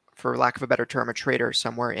 for lack of a better term, a traitor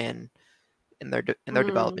somewhere in their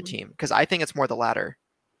development team? Because I think it's more the latter.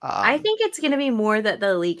 I think it's going to be more that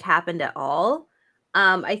the leak happened at all.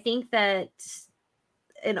 I think that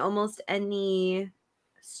in almost any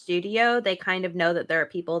studio, they kind of know that there are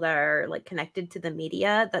people that are like connected to the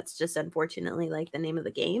media. That's just unfortunately like the name of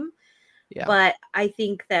the game. Yeah. But I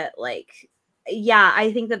think that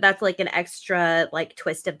I think that that's like an extra like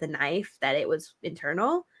twist of the knife that it was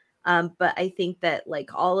internal. But I think that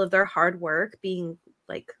like all of their hard work being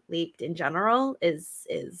like leaked in general is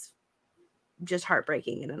just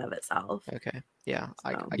heartbreaking in and of itself. Okay. Yeah.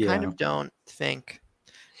 So. I kind of don't think,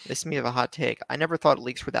 this is me of a hot take, I never thought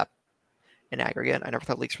leaks were that, in aggregate, I never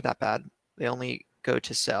thought leaks were that bad. They only go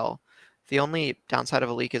to sell. The only downside of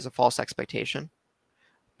a leak is a false expectation.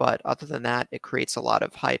 But other than that, it creates a lot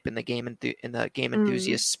of hype in the game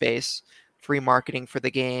enthusiast space. Free marketing for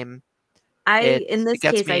the game. In this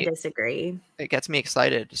case, I disagree. It gets me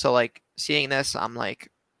excited. So like seeing this, I'm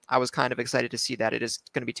like, I was kind of excited to see that it is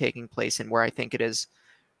going to be taking place in where I think it is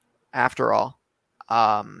after all.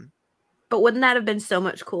 But wouldn't that have been so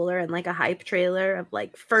much cooler in like a hype trailer of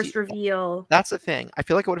like first reveal? That's the thing. I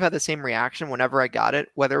feel like I would have had the same reaction whenever I got it,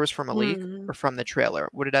 whether it was from a leak or from the trailer.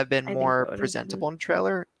 Would it have been more presentable in the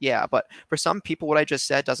trailer? Yeah, but for some people, what I just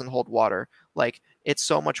said doesn't hold water. Like, it's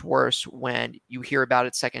so much worse when you hear about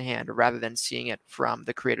it secondhand rather than seeing it from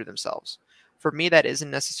the creator themselves. For me, that isn't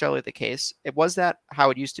necessarily the case. It was that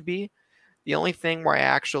how it used to be. The only thing where I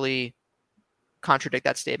actually contradict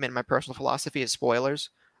that statement in my personal philosophy is spoilers.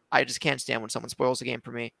 I just can't stand when someone spoils a game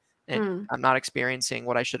for me, and I'm not experiencing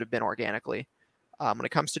what I should have been organically. When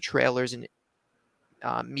it comes to trailers and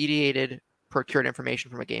mediated, procured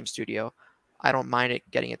information from a game studio, I don't mind it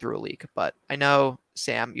getting it through a leak. But I know,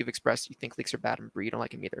 Sam, you've expressed you think leaks are bad and you don't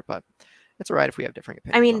like them either, but it's all right if we have different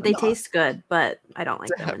opinions. I mean, they taste good, but I don't like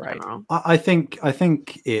them in general. I think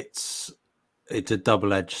it's a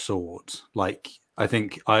double-edged sword. Like, I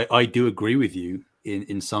think I do agree with you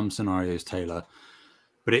in some scenarios, Taylor.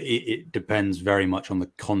 But it depends very much on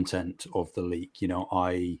the content of the leak. You know,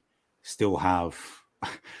 I still have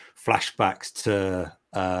flashbacks to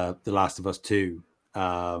The Last of Us 2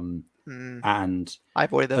 And I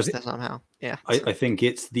avoided those somehow. Yeah, I think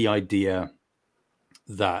it's the idea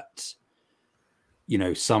that, you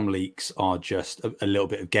know, some leaks are just a little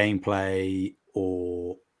bit of gameplay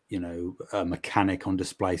or, you know, a mechanic on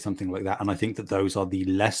display, something like that. And I think that those are the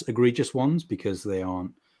less egregious ones because they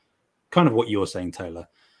aren't kind of what you're saying, Taylor.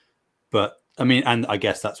 But I mean, and I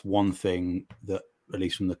guess that's one thing that, at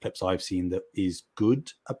least from the clips I've seen, that is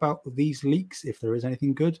good about these leaks, if there is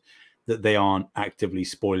anything good, that they aren't actively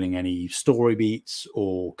spoiling any story beats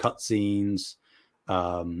or cutscenes.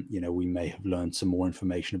 You know, we may have learned some more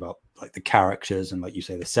information about like the characters and, like you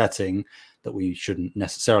say, the setting that we shouldn't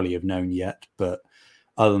necessarily have known yet. But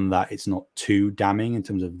other than that, it's not too damning in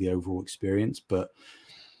terms of the overall experience. But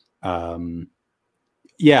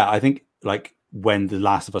yeah, I think like when the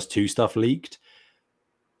Last of Us 2 stuff leaked,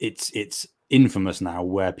 it's infamous now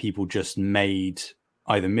where people just made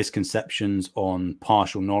either misconceptions on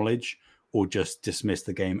partial knowledge or just dismiss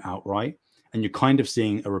the game outright. And you're kind of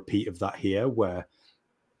seeing a repeat of that here where,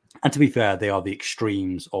 and to be fair, they are the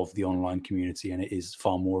extremes of the online community, and it is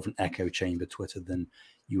far more of an echo chamber Twitter than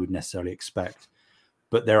you would necessarily expect.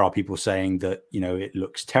 But there are people saying that, you know, it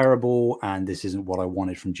looks terrible and this isn't what I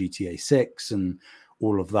wanted from GTA 6 and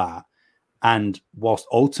all of that. And whilst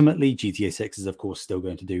ultimately GTA 6 is, of course, still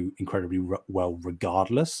going to do incredibly well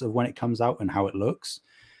regardless of when it comes out and how it looks,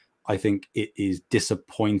 I think it is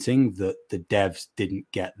disappointing that the devs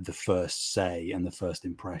didn't get the first say and the first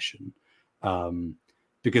impression.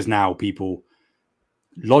 Because now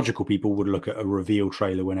logical people would look at a reveal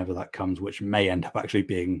trailer whenever that comes, which may end up actually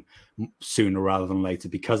being sooner rather than later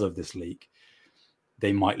because of this leak.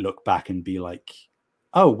 They might look back and be like,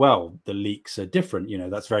 oh, well, the leaks are different. You know,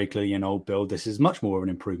 that's very clearly an old build. This is much more of an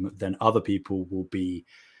improvement. Then other people will be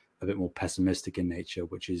a bit more pessimistic in nature,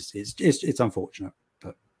 which is it's unfortunate.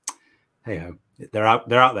 But hey ho, they're out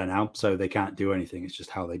there now, so they can't do anything. It's just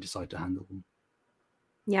how they decide to handle them.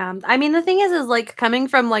 Yeah, I mean, the thing is like coming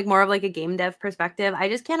from like more of like a game dev perspective, I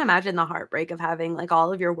just can't imagine the heartbreak of having like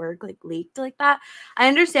all of your work like leaked like that. I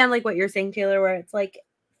understand like what you're saying, Taylor, where it's like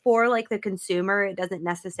for like the consumer, it doesn't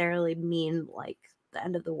necessarily mean like the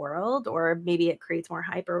end of the world, or maybe it creates more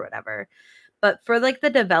hype or whatever. But for like the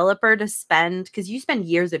developer to spend, because you spend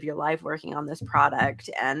years of your life working on this product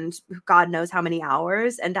and God knows how many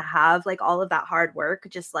hours, and to have like all of that hard work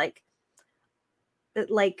just like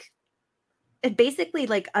it basically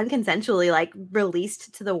like unconsensually like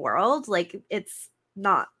released to the world, like it's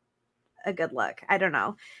not a good look. I don't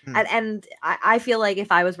know. And I feel like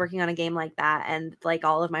if I was working on a game like that and like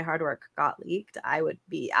all of my hard work got leaked, I would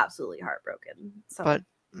be absolutely heartbroken. So, but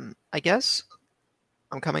I guess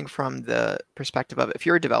I'm coming from the perspective of, if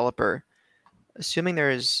you're a developer, assuming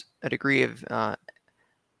there is a degree of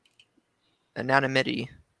anonymity.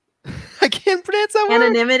 I can't pronounce that word.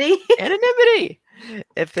 Anonymity.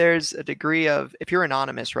 If there's a degree of, if you're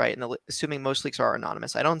anonymous, right, and assuming most leaks are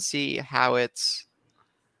anonymous, I don't see how it's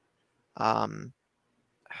how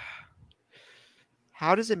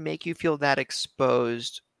does it make you feel that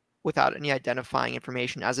exposed without any identifying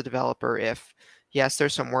information as a developer? If yes,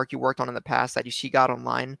 there's some work you worked on in the past that you see got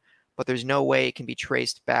online, but there's no way it can be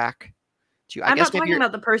traced back to you. I'm not talking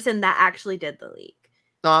about the person that actually did the leak.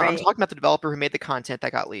 No, right? I'm talking about the developer who made the content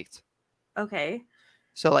that got leaked. Okay.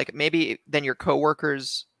 So like maybe then your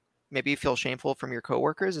coworkers, maybe you feel shameful from your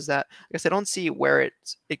coworkers. Is that, I guess I don't see where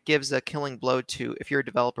it gives a killing blow to, if you're a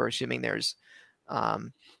developer, assuming there's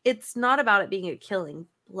it's not about it being a killing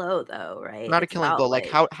blow though, right? Not a killing blow. Like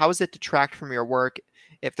how does it detract from your work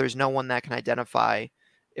if there's no one that can identify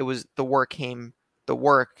it was the work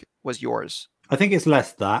was yours? I think it's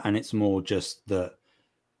less that, and it's more just that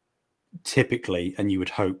typically, and you would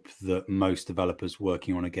hope that most developers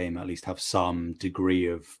working on a game at least have some degree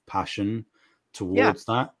of passion towards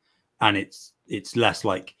that. And it's less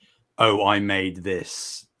like, oh, I made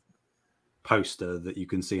this poster that you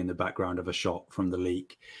can see in the background of a shot from the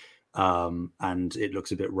leak, and it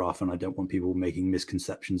looks a bit rough, and I don't want people making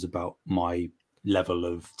misconceptions about my level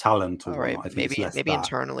of talent. Or right. I think maybe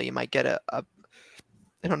internally you might get an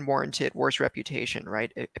unwarranted worse reputation,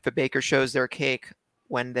 right? If a baker shows their cake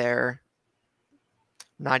when they're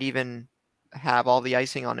not even have all the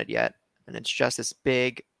icing on it yet, and it's just this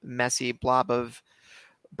big messy blob of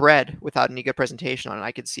bread without any good presentation on it,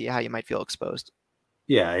 I could see how you might feel exposed.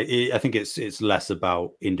 Yeah, I think it's less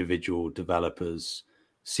about individual developers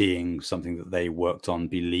seeing something that they worked on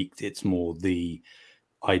be leaked. It's more the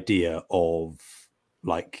idea of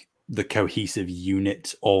like the cohesive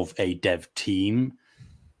unit of a dev team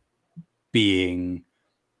being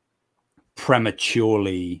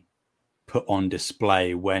prematurely put on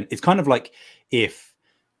display, when it's kind of like if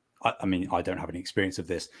I mean, I don't have any experience of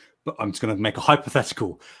this, but I'm just going to make a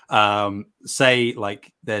hypothetical. Say,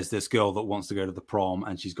 like, there's this girl that wants to go to the prom,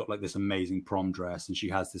 and she's got like this amazing prom dress, and she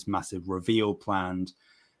has this massive reveal planned,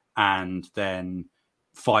 and then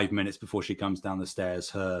 5 minutes before she comes down the stairs,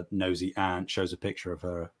 her nosy aunt shows a picture of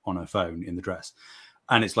her on her phone in the dress,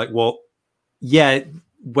 and it's like, well, yeah,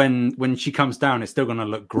 when she comes down, it's still going to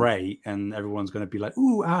look great, and everyone's going to be like,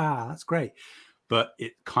 ooh, that's great, but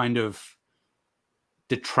it kind of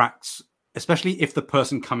detracts, especially if the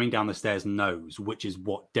person coming down the stairs knows, which is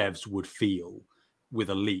what devs would feel with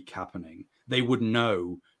a leak happening. They would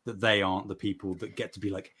know that they aren't the people that get to be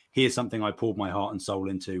like, here's something I poured my heart and soul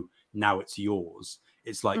into, now it's yours.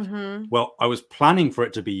 It's like, well, I was planning for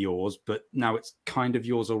it to be yours, but now it's kind of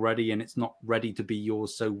yours already, and it's not ready to be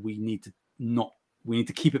yours, so we need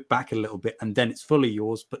to keep it back a little bit, and then it's fully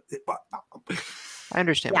yours. But I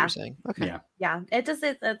understand what you're saying. Okay. Yeah. It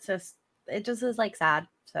just is like sad.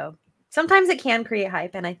 So sometimes it can create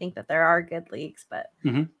hype, and I think that there are good leaks, but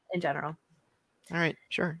in general. All right,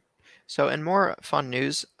 sure. So in more fun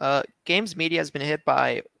news, games media has been hit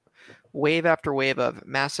by wave after wave of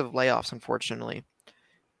massive layoffs, unfortunately.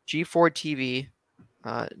 G4 TV,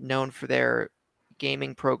 known for their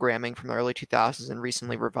gaming programming from the early 2000s and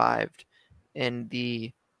recently revived in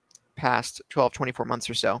the past 12, 24 months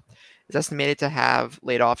or so, is estimated to have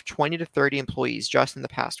laid off 20 to 30 employees just in the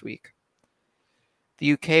past week.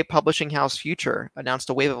 The UK publishing house Future announced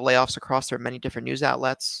a wave of layoffs across their many different news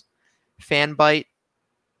outlets. Fanbyte,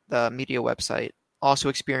 the media website, also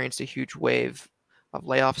experienced a huge wave of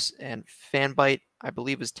layoffs, and Fanbyte, I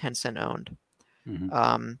believe, is Tencent owned.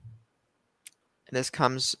 And this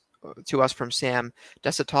comes to us from Sam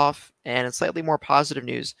Desitoff, and in slightly more positive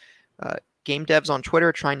news, game devs on Twitter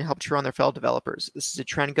are trying to help cheer on their fellow developers. This is a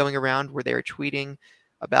trend going around where they are tweeting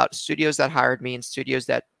about studios that hired me and studios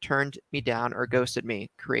that turned me down or ghosted me,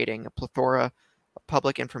 creating a plethora of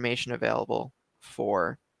public information available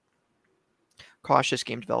for cautious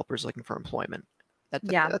game developers looking for employment. That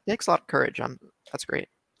takes a lot of courage. That's great.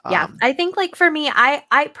 Yeah, I think like for me,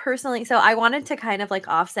 I personally, so I wanted to kind of like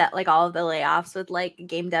offset like all of the layoffs with like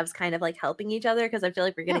game devs kind of like helping each other, because I feel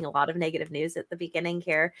like we're getting a lot of negative news at the beginning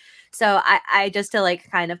here. So I just to like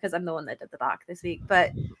kind of, because I'm the one that did the doc this week,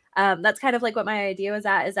 but that's kind of like what my idea was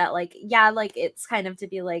at, is that like, yeah, like it's kind of to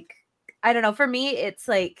be like, I don't know, for me, it's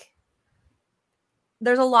like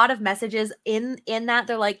there's a lot of messages in that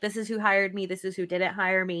they're like, this is who hired me, this is who didn't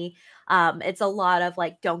hire me. It's a lot of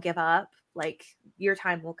like, don't give up, like your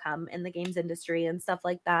time will come in the games industry and stuff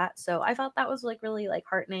like that. So I felt that was like really like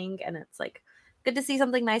heartening, and it's like good to see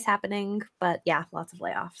something nice happening. But yeah, lots of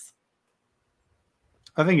layoffs.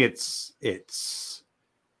 I think it's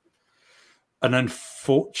an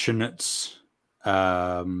unfortunate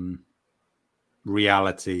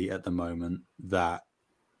reality at the moment that,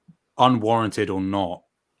 unwarranted or not,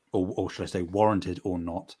 or should I say warranted or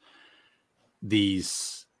not,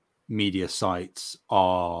 these media sites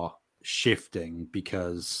are shifting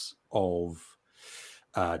because of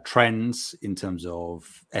trends in terms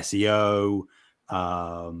of SEO.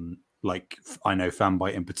 Like I know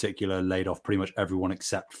Fanbyte in particular laid off pretty much everyone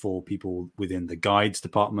except for people within the guides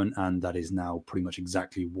department, and that is now pretty much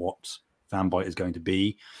exactly what Fanbyte is going to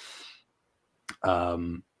be.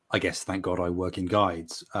 I guess thank God I work in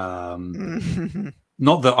guides.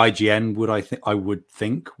 Not that IGN would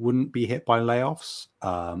think wouldn't be hit by layoffs.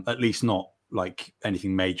 At least not like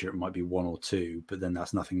anything major. It might be one or two, but then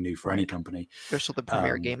that's nothing new for any company. They're still the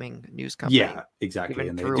premier gaming news company. Yeah, exactly.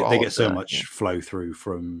 And they get so much flow through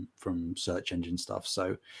from search engine stuff.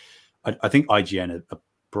 So I think IGN are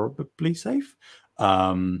probably safe.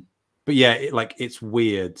 But yeah, it's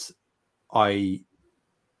weird.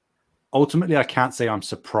 Ultimately, I can't say I'm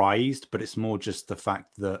surprised, but it's more just the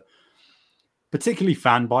fact that, particularly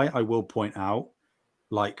Fanbyte, I will point out,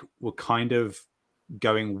 like, we're kind of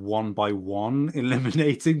going one by one,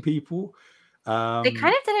 eliminating people. They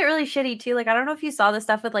kind of did it really shitty too. Like, I don't know if you saw the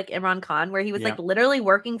stuff with like Imran Khan, where he was like literally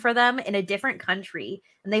working for them in a different country,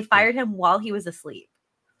 and they fired him while he was asleep.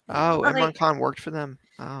 Oh, Imran Khan worked for them.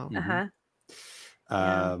 Oh,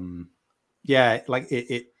 yeah, like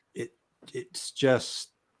it's just.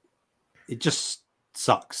 It just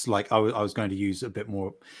sucks. Like I was going to use a bit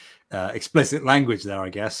more explicit language there, I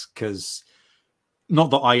guess, because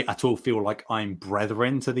not that I at all feel like I'm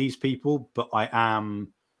brethren to these people, but I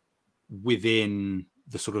am within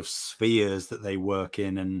the sort of spheres that they work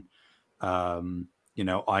in. And,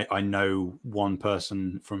 I know one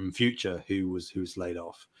person from Future who was laid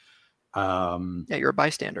off. Yeah, you're a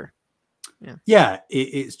bystander. Yeah,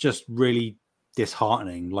 it's just really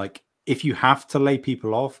disheartening. Like, if you have to lay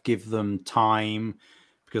people off, give them time,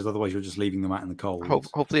 because otherwise you're just leaving them out in the cold.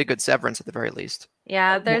 Hopefully a good severance at the very least.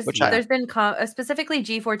 Yeah, there's Which been specifically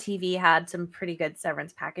G4 TV had some pretty good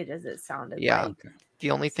severance packages. It sounded Yeah. like. Okay. The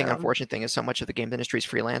only thing, So- unfortunate thing, is so much of the game industry is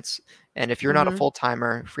freelance, and if you're not a Mhm. full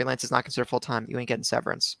timer, freelance is not considered full time. You ain't getting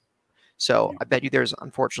severance. So Yeah. I bet you there's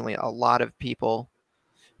unfortunately a lot of people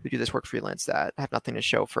who do this work freelance that have nothing to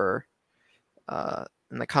show for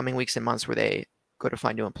in the coming weeks and months where they go to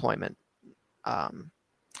find new employment.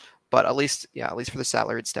 But at least for the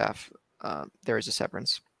salaried staff, there is a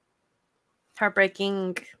severance.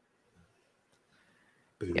 Heartbreaking.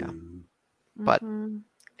 Yeah. Boo. But Mhm.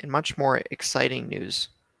 in much more exciting news,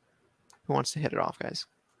 who wants to hit it off, guys?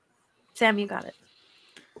 Sam, you got it.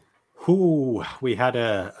 Ooh, we had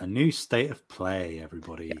a new state of play,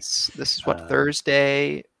 everybody. Yes, this is what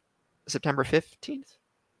Thursday, September 15th.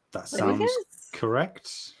 That It sounds was-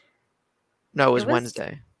 correct. No, it was It was-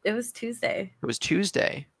 Wednesday. It was Tuesday. It was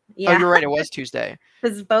Tuesday. Yeah, Oh, you're right. It was Tuesday.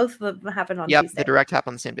 because both of them happened on Yep, Tuesday. the direct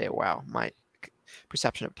happened on the same day. Wow, my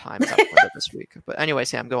perception of time is out the window this week. But anyway,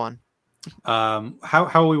 Sam, go on.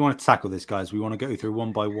 How we want to tackle this, guys? We want to go through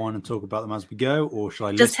one by one and talk about them as we go, or should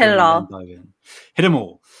I Just list hit them it and all. then dive in? Hit them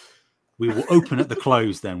all. We will open at the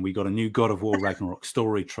close. Then we got a new God of War Ragnarok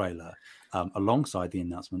story trailer, alongside the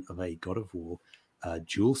announcement of a God of War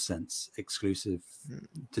DualSense exclusive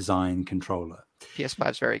design controller.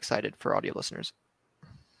 PS5 is very excited for audio listeners.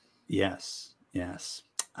 Yes.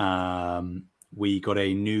 We got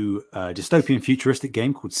a new dystopian futuristic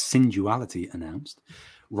game called Sinduality announced.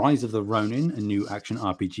 Rise of the Ronin, a new action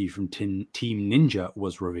RPG from Team Ninja,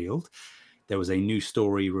 was revealed. There was a new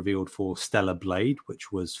story revealed for Stellar Blade,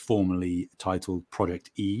 which was formerly titled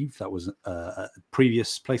Project Eve. That was a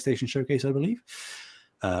previous PlayStation showcase, I believe.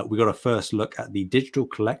 We got a first look at the digital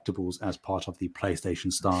collectibles as part of the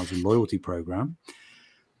PlayStation Stars loyalty program.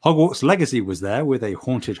 Hogwarts Legacy was there with a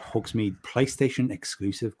Haunted Hogsmeade PlayStation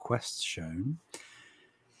exclusive quests shown.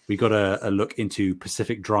 We got a look into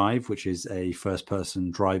Pacific Drive, which is a first-person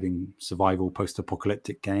driving survival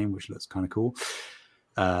post-apocalyptic game, which looks kind of cool.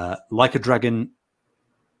 Like a Dragon.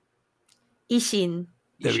 Ishin.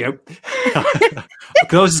 There we go.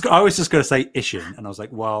 Because I was just going to say Ishin, and I was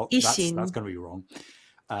like, well, that's Ishin. going to be wrong.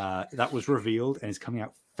 That was revealed and is coming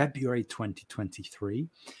out February 2023.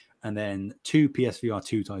 And then 2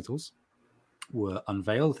 PSVR2 titles were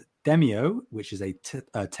unveiled. Demio, which is a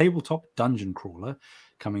tabletop dungeon crawler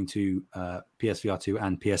coming to PSVR2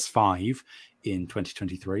 and PS5 in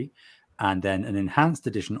 2023. And then an enhanced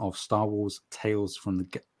edition of Star Wars Tales from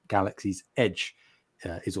the Galaxy's Edge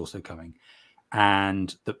is also coming.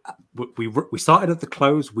 And we started at the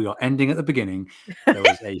close. We are ending at the beginning. There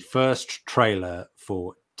was a first trailer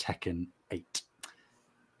for Tekken 8.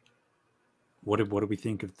 What did we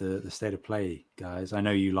think of the state of play, guys? I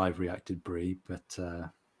know you live reacted, Brie, but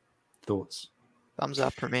thoughts? Thumbs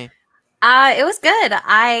up for me. It was good.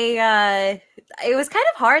 It was kind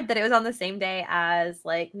of hard that it was on the same day as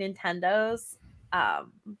like Nintendo's.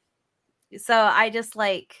 So I just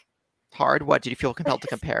like. Hard? What? Did you feel compelled to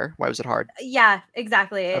compare? Why was it hard? Yeah,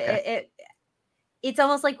 exactly. Okay. It's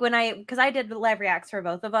almost like because I did live reacts for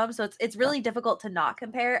both of them, so it's really difficult to not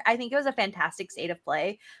compare. I think it was a fantastic state of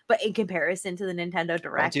play, but in comparison to the Nintendo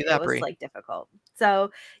Direct, do that, it was Brie. like difficult.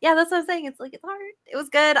 So yeah, that's what I'm saying. It's like it's hard. It was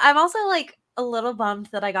good. I'm also like a little bummed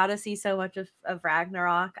that I got to see so much of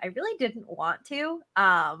Ragnarok. I really didn't want to,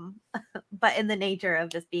 but in the nature of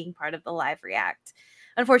just being part of the live react,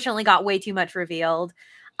 unfortunately, got way too much revealed.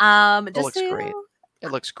 It looks great.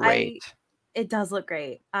 It looks great. It does look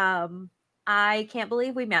great. I can't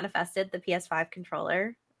believe we manifested the PS5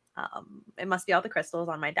 controller. It must be all the crystals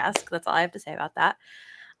on my desk. That's all I have to say about that.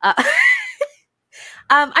 I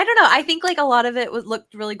don't know. I think like a lot of it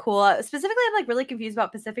looked really cool. Specifically, I'm like really confused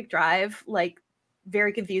about Pacific Drive. Like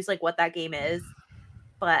very confused like what that game is.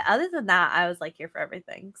 But other than that, I was like here for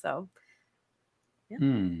everything. So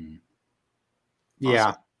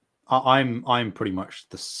yeah, I'm pretty much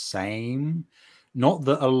the same. Not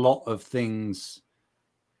that a lot of things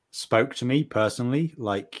spoke to me personally,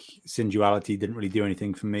 like Sinduality didn't really do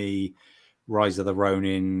anything for me. Rise of the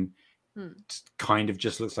Ronin kind of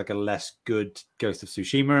just looks like a less good Ghost of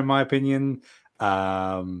Tsushima, in my opinion.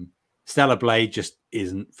 Stellar Blade just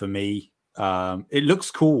isn't for me. It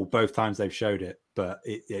looks cool both times they've showed it, but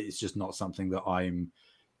it's just not something that I'm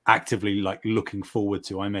actively like looking forward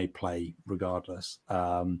to. I may play regardless.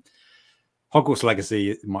 Hogwarts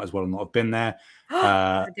Legacy might as well not have been there.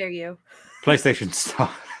 how dare you? PlayStation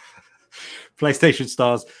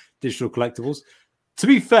Stars digital collectibles. To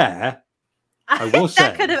be fair, I will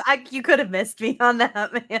say you could have missed me on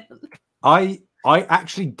that, man. I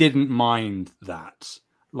actually didn't mind that.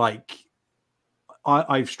 Like,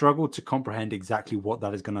 I've struggled to comprehend exactly what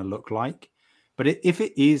that is going to look like. But if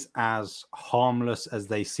it is as harmless as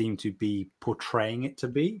they seem to be portraying it to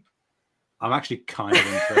be, I'm actually kind of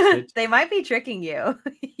interested. They might be tricking you.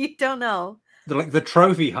 You don't know. The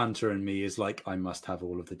trophy hunter in me is like, I must have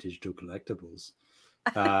all of the digital collectibles.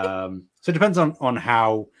 So it depends on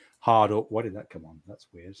how hard or what did that come on? That's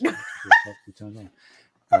weird.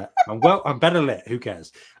 I'm better lit. Who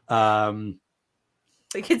cares?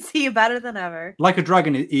 We can see you better than ever. Like a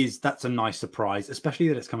Dragon that's a nice surprise, especially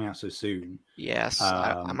that it's coming out so soon. Yes,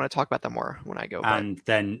 I'm going to talk about that more when I go. And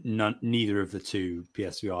then neither of the two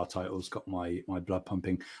PSVR titles got my blood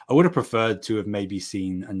pumping. I would have preferred to have maybe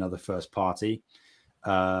seen another first party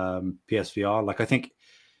PSVR. Like I think,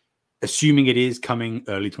 assuming it is coming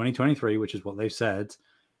early 2023, which is what they've said,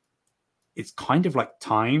 it's kind of like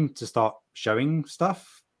time to start showing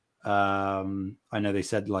stuff. I know they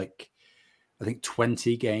said I think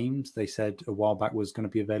 20 games they said a while back was going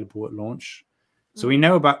to be available at launch. So we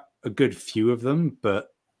know about a good few of them,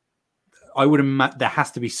 but I would imagine there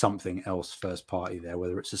has to be something else first party there,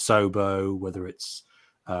 whether it's a Sobo, whether it's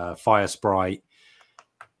Fire Sprite.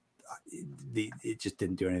 It just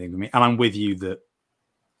didn't do anything for me. And I'm with you that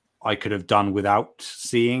I could have done without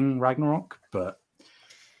seeing Ragnarok, but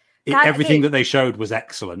everything that they showed was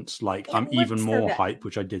excellent. Like I'm even more hyped,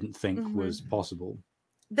 which I didn't think was possible.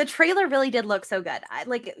 The trailer really did look so good.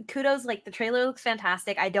 Kudos, the trailer looks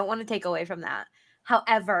fantastic. I don't want to take away from that.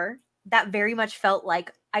 However, that very much felt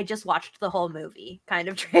like I just watched the whole movie kind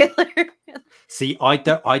of trailer. See, I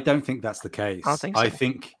don't think that's the case. I don't think so. I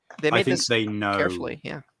think they know carefully.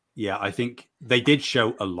 Yeah. Yeah, I think they did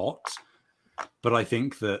show a lot, but I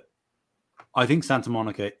think Santa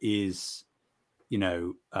Monica is,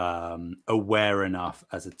 aware enough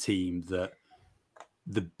as a team that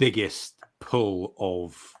the biggest pull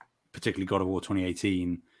of particularly God of War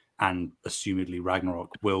 2018 and assumedly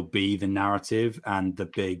Ragnarok will be the narrative and the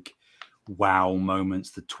big wow moments,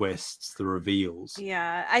 the twists, the reveals.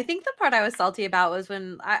 Yeah, I think the part I was salty about was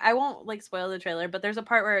when I won't spoil the trailer, but there's a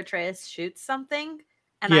part where Atreus shoots something,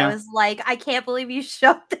 and I was like, I can't believe you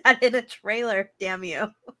showed that in a trailer. Damn you.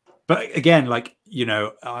 But again,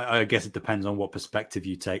 I guess it depends on what perspective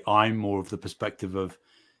you take. I'm more of the perspective of,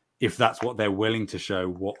 if that's what they're willing to show,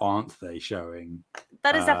 what aren't they showing?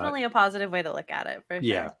 That is definitely a positive way to look at it, for sure.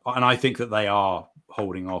 Yeah, and I think that they are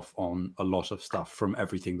holding off on a lot of stuff from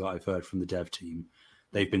everything that I've heard from the dev team.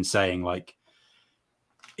 They've been saying,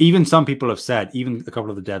 even some people have said, even a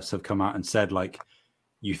couple of the devs have come out and said,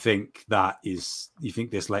 you think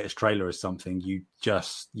this latest trailer is something,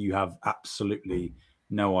 you have absolutely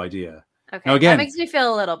no idea. Okay, now, again, that makes me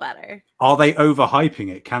feel a little better. Are they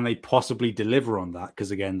overhyping it? Can they possibly deliver on that?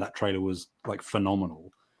 Because again, that trailer was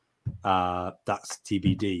phenomenal. That's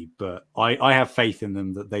TBD. But I have faith in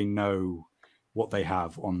them that they know what they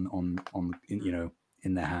have in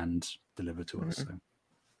their hand delivered to us. So.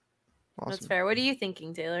 Awesome. That's fair. What are you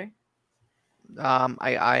thinking, Taylor?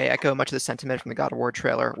 I echo much of the sentiment from the God of War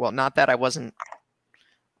trailer. Well, not that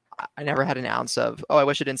I never had an ounce of, I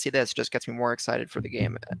wish I didn't see this. It just gets me more excited for the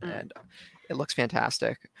game, and it looks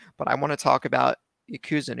fantastic. But I want to talk about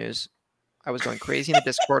Yakuza news. I was going crazy in the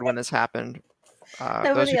Discord when this happened.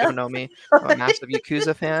 Those who don't know me, I'm a massive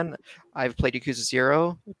Yakuza fan. I've played Yakuza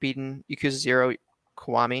 0, beaten Yakuza 0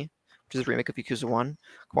 Kiwami, which is a remake of Yakuza 1,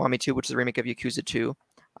 Kiwami 2, which is a remake of Yakuza 2.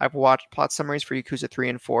 I've watched plot summaries for Yakuza 3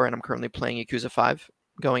 and 4, and I'm currently playing Yakuza 5,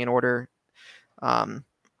 going in order after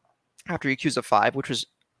Yakuza 5, which was,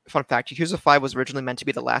 fun fact, Yakuza 5 was originally meant to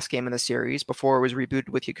be the last game in the series before it was rebooted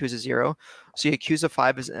with Yakuza 0. So Yakuza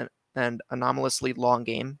 5 is an anomalously long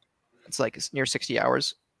game. It's near 60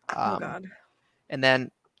 hours. Oh, God. And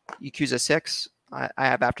then Yakuza 6, I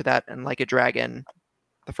have after that, and Like a Dragon,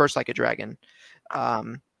 the first Like a Dragon.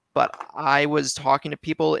 But I was talking to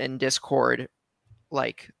people in Discord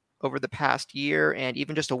over the past year and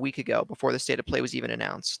even just a week ago before the State of Play was even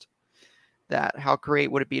announced, that how great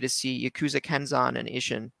would it be to see Yakuza Kenzan and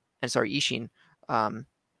Ishin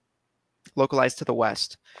localized to the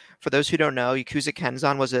West. For those who don't know, Yakuza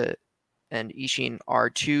Kenzan and Ishin are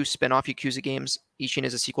two spin-off Yakuza games. Ishin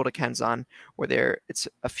is a sequel to Kenzan, where it's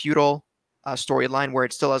a feudal storyline where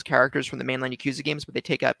it still has characters from the mainline Yakuza games, but they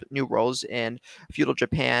take up new roles in feudal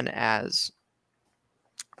Japan as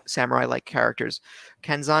samurai-like characters.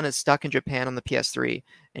 Kenzan is stuck in Japan on the PS3,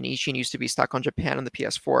 and Ishin used to be stuck on Japan on the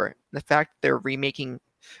PS4. The fact they're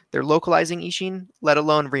localizing Ishin, let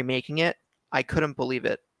alone remaking it, I couldn't believe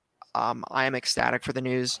it. I am ecstatic for the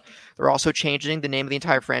news. They're also changing the name of the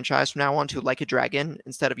entire franchise from now on to Like a Dragon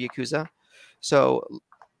instead of Yakuza. So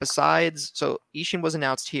Ishin was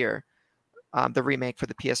announced here. the remake for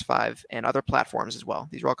the PS5 and other platforms as well.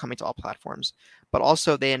 These are all coming to all platforms. But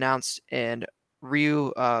also they announced in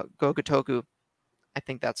Ryu Gogotoku, I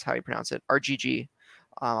think that's how you pronounce it, RGG,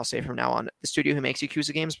 I'll say from now on, the studio who makes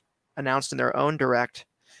Yakuza games, announced in their own their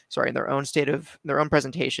own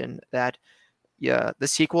presentation that the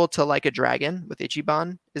sequel to Like a Dragon with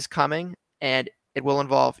Ichiban is coming, and it will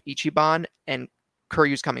involve Ichiban and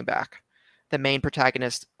Kuryu's coming back, the main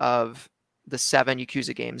protagonist of the 7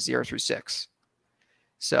 Yakuza games, 0 through 6.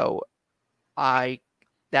 So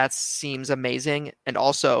that seems amazing. And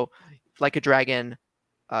also, Like a Dragon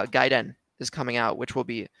Gaiden is coming out, which will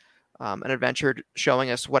be an adventure showing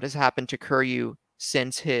us what has happened to Kuryu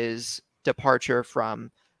since his departure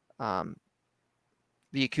from the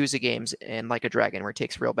Yakuza games and Like a Dragon, where he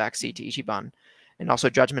takes real backseat to Ichiban. And also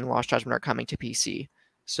Judgment and Lost Judgment are coming to PC.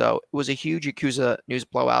 So it was a huge Yakuza news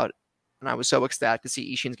blowout, and I was so ecstatic to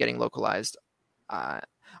see Ishin's getting localized.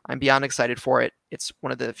 I'm beyond excited for it. It's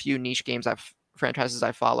one of the few niche franchises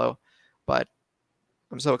I follow, but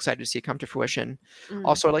I'm so excited to see it come to fruition.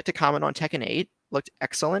 Also, I'd like to comment on Tekken 8. Looked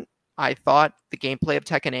excellent. I thought the gameplay of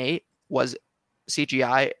Tekken 8 was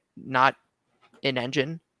CGI, not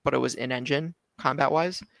in-engine, but it was in-engine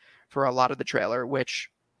combat-wise for a lot of the trailer,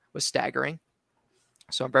 which was staggering.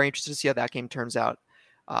 So I'm very interested to see how that game turns out.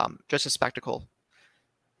 Just a spectacle.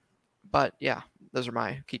 But yeah, those are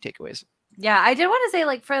my key takeaways. Yeah, I did want to say,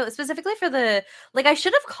 like, specifically for the, like, I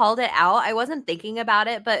should have called it out. I wasn't thinking about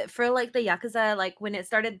it, but for like the Yakuza, like when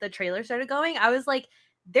the trailer started going, I was like,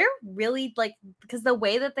 they're really like, because the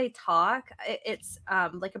way that they talk, it's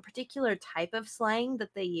like a particular type of slang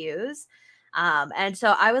that they use. And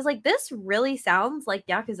so I was like, this really sounds like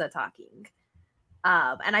Yakuza talking.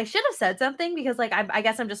 And I should have said something because like I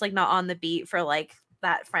guess I'm just like not on the beat for like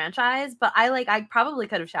that franchise, but I probably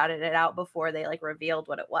could have shouted it out before they like revealed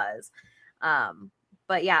what it was.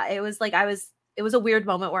 But yeah, it was like it was a weird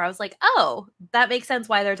moment where I was like, oh, that makes sense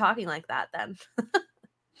why they're talking like that then.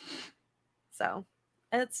 So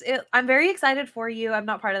I'm very excited for you. I'm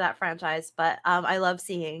not part of that franchise, but I love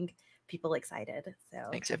seeing people excited. So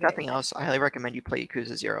thanks. If nothing else, I highly recommend you play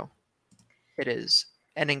Yakuza 0. It is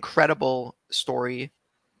an incredible story.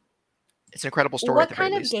 It's an incredible story. What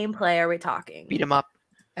kind of gameplay are we talking? Beat 'em up,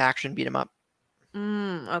 action, beat 'em up.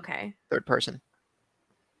 Okay. Third person.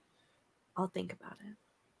 I'll think about it.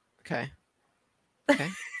 Okay.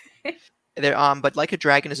 But Like a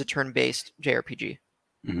Dragon is a turn-based JRPG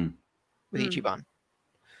with Ichiban.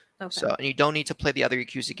 Okay. So, and you don't need to play the other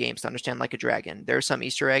Yakuza games to understand Like a Dragon. There are some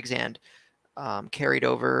Easter eggs and carried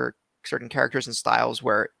over certain characters and styles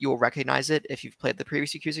where you will recognize it if you've played the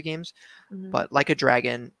previous Yakuza games. But Like a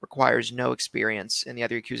Dragon requires no experience in the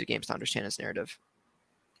other Yakuza games to understand its narrative.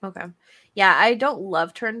 Okay. Yeah, I don't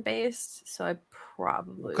love turn-based, so I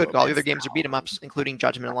probably could. All the other games are beat 'em ups, including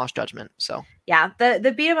Judgment and Lost Judgment. So yeah,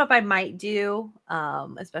 the beat 'em up I might do,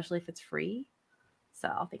 especially if it's free. So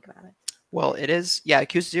I'll think about it. Well, it is. Yeah,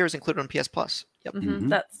 Yakuza 0 is included on PS Plus. Yep.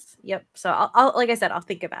 That's So I'll like I said, I'll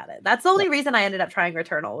think about it. That's the only reason I ended up trying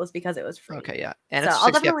Returnal was because it was free. Okay, yeah, and so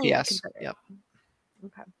it's 60 FPS. Yep.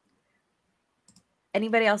 Okay.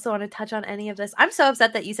 Anybody else want to touch on any of this? I'm so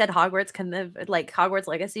upset that you said Hogwarts Hogwarts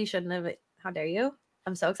Legacy shouldn't have. How dare you?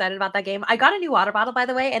 I'm so excited about that game. I got a new water bottle, by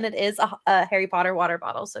the way, and it is a Harry Potter water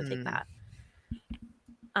bottle. So take that.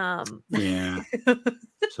 Yeah.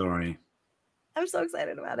 Sorry. I'm so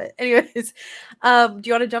excited about it. Anyways, do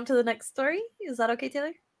you want to jump to the next story? Is that okay,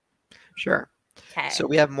 Taylor? Sure. Okay. So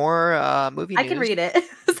we have more movie news. I can read it.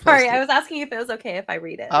 Sorry, I was asking if it was okay if I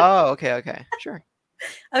read it. Oh, okay. Sure.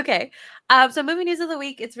 Okay. So movie news of the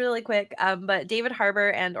week, it's really quick. But David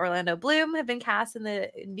Harbour and Orlando Bloom have been cast in the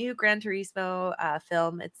new Gran Turismo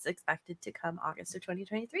film. It's expected to come August of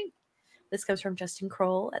 2023. This comes from Justin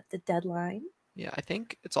Kroll at The Deadline. Yeah, I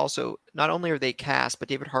think it's also, not only are they cast, but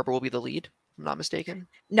David Harbour will be the lead, if I'm not mistaken.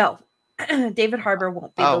 No, David Harbour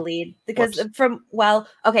won't be the lead because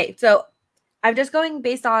so I'm just going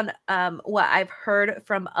based on what I've heard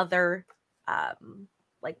from other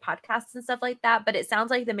like podcasts and stuff like that, but it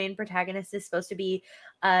sounds like the main protagonist is supposed to be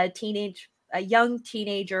a young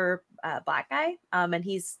teenager black guy, and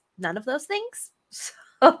he's none of those things.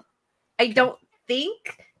 So I don't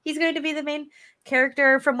think he's going to be the main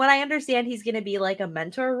character. From what I understand, he's going to be like a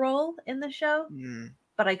mentor role in the show,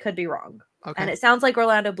 but I could be wrong. Okay. And it sounds like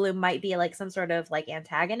Orlando Bloom might be like some sort of like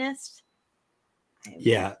antagonist.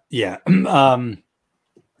 Yeah.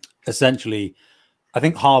 Essentially, I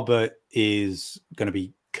think Harbour is going to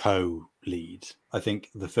be co-lead. I think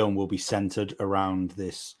the film will be centered around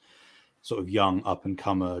this sort of young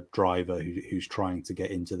up-and-comer driver who's trying to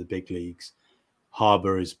get into the big leagues.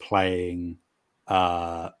 Harbour is playing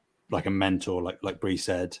like a mentor, like Bree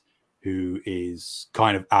said, who is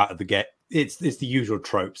kind of out of the gate. It's the usual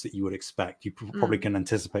tropes that you would expect. You probably can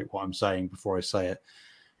anticipate what I'm saying before I say it,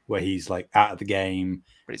 where he's like out of the game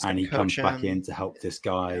and he comes back in to help this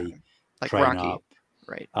guy like train Rocky. up.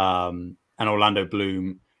 Right. And Orlando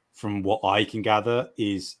Bloom, from what I can gather,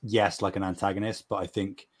 is yes, like an antagonist, but I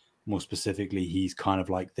think more specifically, he's kind of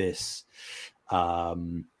like this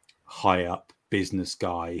high up business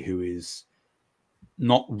guy who is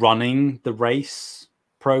not running the race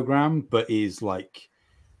program, but is like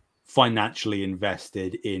financially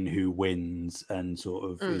invested in who wins and sort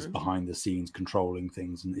of is behind the scenes controlling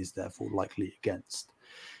things and is therefore likely against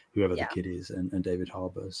whoever the kid is and David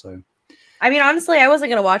Harbour. So I mean, honestly, I wasn't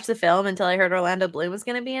gonna watch the film until I heard Orlando Bloom was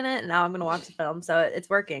gonna be in it, and now I'm gonna watch the film, so it's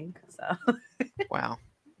working. So wow.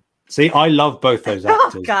 See, I love both those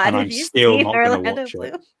actors, oh God, and I'm still not going to watch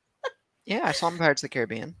Bloom? it. Yeah, I saw him in Pirates of the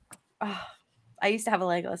Caribbean. Oh, I used to have a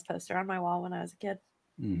Legolas poster on my wall when I was a kid.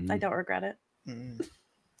 I don't regret it.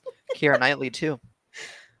 Keira Knightley too.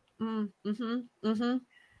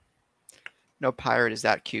 No pirate is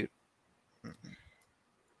that cute.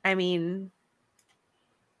 I mean,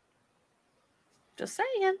 just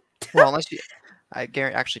saying. Well, unless you, I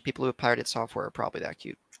guarantee, actually, people who have pirated software are probably that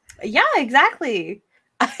cute. Yeah, exactly.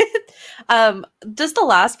 Just the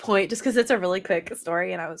last point, just because it's a really quick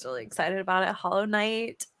story and I was really excited about it. Hollow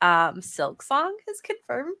Knight Silk Song is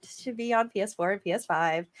confirmed to be on PS4 and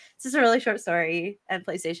PS5. It's just a really short story, and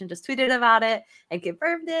PlayStation just tweeted about it and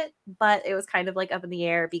confirmed it, but it was kind of like up in the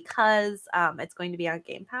air because it's going to be on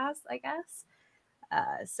Game Pass, I guess.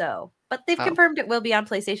 But they've confirmed it will be on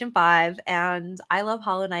PlayStation 5, and I love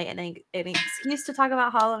Hollow Knight and an excuse to talk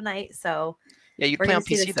about Hollow Knight. So yeah, you play on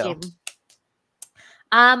PC though.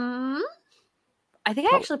 I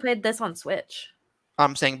think I actually played this on Switch.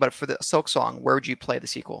 I'm saying, but for the Silk Song, where would you play the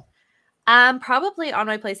sequel? Probably on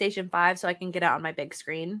my PlayStation 5, so I can get it on my big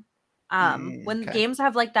screen. When games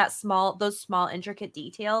have like those small intricate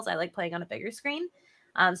details, I like playing on a bigger screen.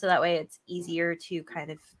 So that way it's easier to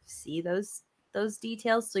kind of see those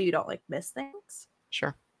details, so you don't like miss things.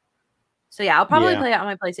 Sure. So yeah, I'll probably play it on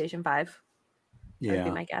my PlayStation 5. Yeah, that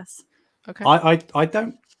would be my guess. Okay. I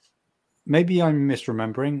don't. Maybe I'm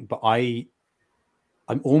misremembering, but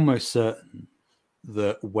I'm almost certain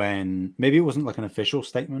that maybe it wasn't like an official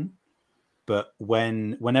statement, but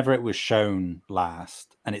whenever it was shown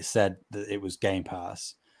last and it said that it was Game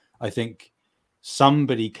Pass, I think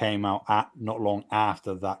somebody came out not long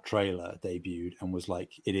after that trailer debuted and was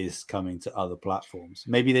like, it is coming to other platforms.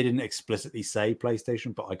 Maybe they didn't explicitly say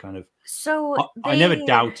PlayStation, but I kind of I never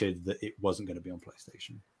doubted that it wasn't going to be on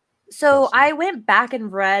PlayStation. So I went back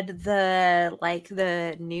and read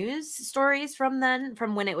the news stories from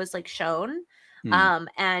when it was like shown.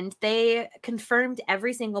 And they confirmed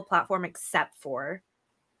every single platform except for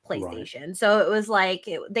PlayStation. Right. So it was like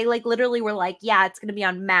they like literally were like, yeah, it's going to be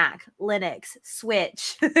on Mac, Linux,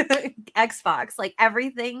 Switch, Xbox, like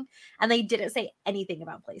everything, and they didn't say anything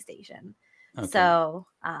about PlayStation. Okay. So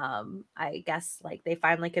I guess like they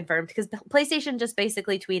finally confirmed, because PlayStation just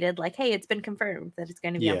basically tweeted like, hey, it's been confirmed that it's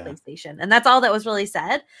going to be on PlayStation, and that's all that was really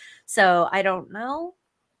said. So I don't know,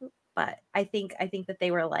 but I think that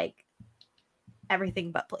they were like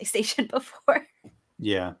everything but PlayStation before.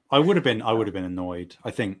 Yeah, I would have been annoyed.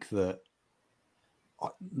 I think that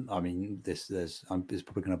I mean this is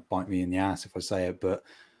probably going to bite me in the ass if I say it, but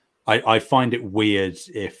I find it weird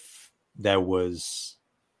if there was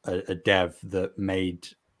a dev that made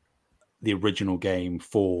the original game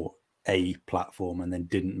for a platform and then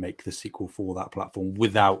didn't make the sequel for that platform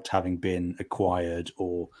without having been acquired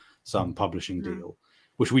or some publishing deal,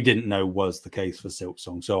 which we didn't know was the case for Silk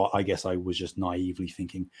Song. So I guess I was just naively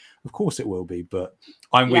thinking, of course it will be. But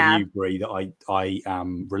I'm with you, Brie, that I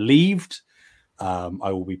am relieved. I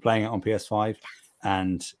will be playing it on PS5,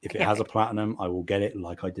 and if it has a platinum, I will get it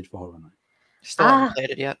like I did for Hollow Knight. Still haven't played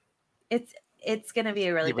it yet. It's going to be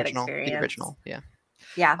a really good experience. The original, yeah.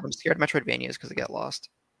 I'm scared of Metroidvanias because I get lost.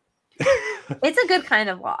 It's a good kind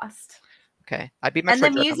of lost. Okay, I beat Metroid.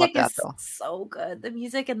 And the music is so good. The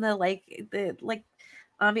music and the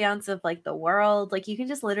ambiance of like the world, like you can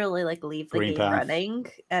just literally like leave the game running,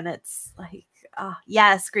 and it's like,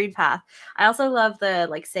 yes, Green Path. I also love the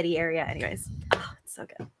like city area. Anyways, it's so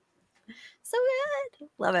good. So good.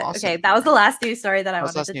 Love it. Awesome. Okay, that was the last news story that I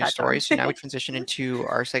wanted to touch on. So now we transition into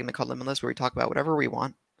our segment called Limitless, where we talk about whatever we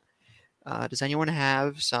want. Does anyone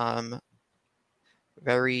have some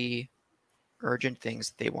very urgent things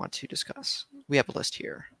that they want to discuss? We have a list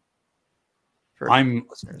here.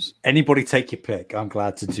 Listeners. Anybody take your pick. I'm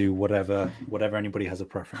glad to do whatever anybody has a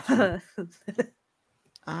preference for.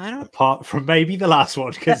 I don't. Apart from maybe the last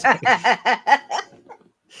one, because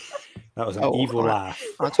That was an evil laugh.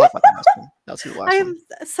 I'll talk about the last one. Let's do the last one.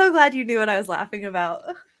 I'm so glad you knew what I was laughing about.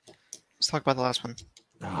 Let's talk about the last one.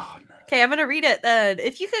 Oh, no. Okay, I'm gonna read it then.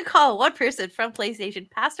 If you could call one person from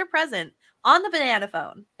PlayStation, past or present, on the banana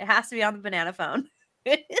phone, it has to be on the banana phone.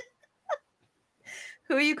 Who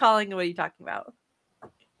are you calling and what are you talking about?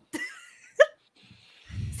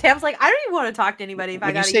 Sam's like, I don't even want to talk to anybody if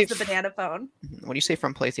I gotta use the banana phone. When you say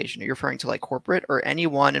from PlayStation, are you referring to like corporate or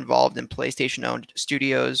anyone involved in PlayStation-owned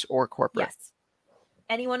studios or corporate? Yes.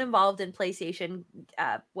 Anyone involved in PlayStation,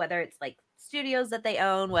 whether it's like studios that they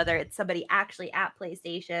own, whether it's somebody actually at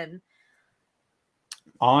PlayStation.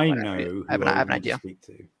 I know who I have an idea. To speak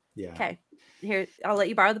to. Yeah. Okay. Here, I'll let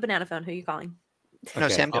you borrow the banana phone. Who are you calling? No,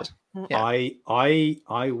 Sam goes. Yeah.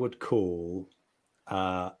 I would call,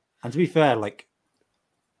 and to be fair, like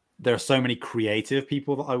there are so many creative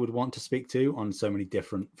people that I would want to speak to for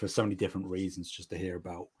so many different reasons, just to hear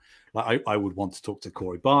about. Like I would want to talk to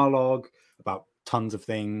Cory Barlog about tons of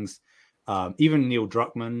things, even Neil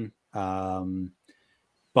Druckmann.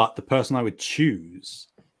 But the person I would choose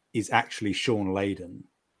is actually Sean Layden.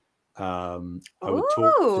 I would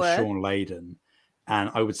talk to Sean Layden,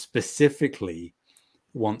 and I would specifically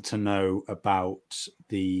want to know about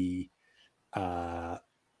the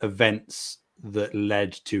events that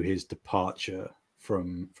led to his departure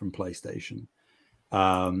from PlayStation,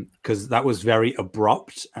 because that was very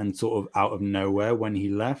abrupt and sort of out of nowhere when he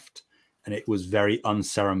left, and it was very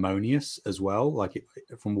unceremonious as well. Like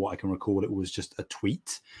from what I can recall, it was just a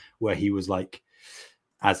tweet where he was like,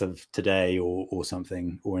 as of today or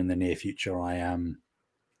something, or in the near future, I am,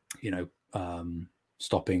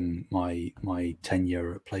 stopping my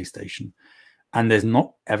tenure at PlayStation. And there's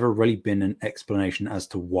not ever really been an explanation as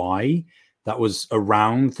to why. That was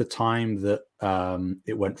around the time that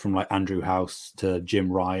it went from like Andrew House to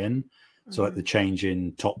Jim Ryan. So like the change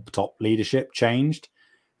in top leadership changed.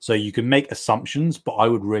 So you can make assumptions, but I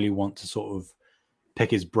would really want to sort of pick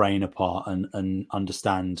his brain apart and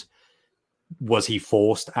understand, was he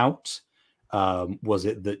forced out? Was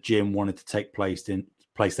it that Jim wanted to take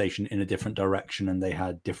PlayStation in a different direction and they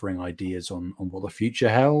had differing ideas on what the future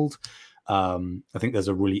held? I think there's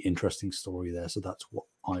a really interesting story there. So that's what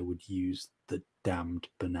I would use the damned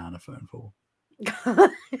banana phone for.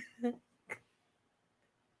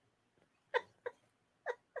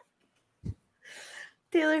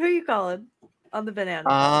 Taylor, who are you calling on the banana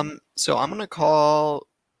phone? So I'm going to call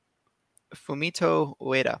Fumito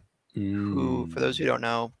Ueda, who, for those who don't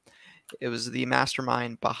know, it was the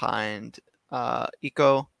mastermind behind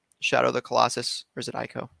Ico, Shadow of the Colossus, or is it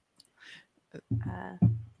Ico?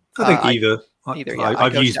 I think either. Yeah.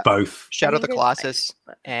 I've used both. Shadow of the Colossus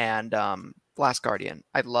and Last Guardian.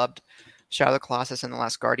 I loved Shadow of the Colossus and The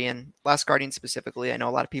Last Guardian. Last Guardian specifically, I know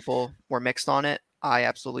a lot of people were mixed on it. I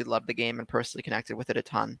absolutely loved the game and personally connected with it a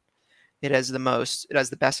ton. It has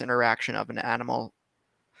the best interaction of an animal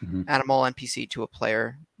NPC to a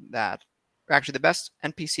player actually the best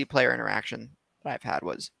NPC player interaction that I've had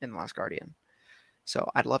was in The Last Guardian. So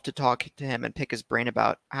I'd love to talk to him and pick his brain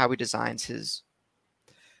about how he designs his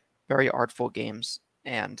very artful games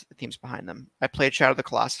and the themes behind them. I played Shadow of the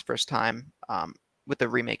Colossus first time with the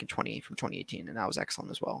remake from 2018, and that was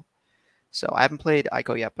excellent as well. So I haven't played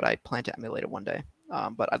Ico yet, but I plan to emulate it one day.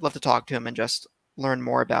 But I'd love to talk to him and just learn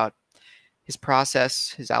more about his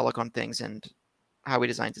process, his outlook on things, and how he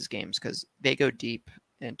designs his games, because they go deep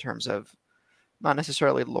in terms of not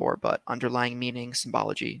necessarily lore, but underlying meaning,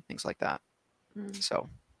 symbology, things like that. So,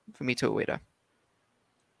 Fumito Ueda.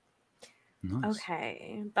 Nice.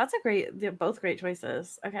 Okay, they're both great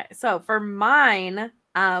choices. Okay, so for mine,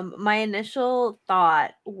 my initial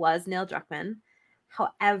thought was Neil Druckmann.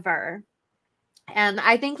 However, and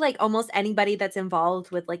I think like almost anybody that's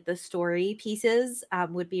involved with like the story pieces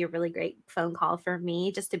would be a really great phone call for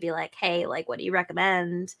me, just to be like, hey, like, what do you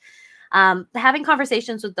recommend? Having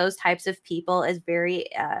conversations with those types of people is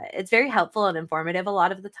it's very helpful and informative a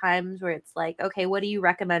lot of the times, where it's like, okay, what do you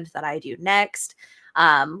recommend that I do next?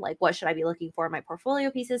 Like, what should I be looking for in my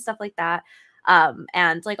portfolio pieces, stuff like that.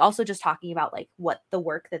 And like also just talking about like what the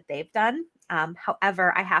work that they've done.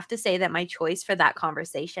 However, I have to say that my choice for that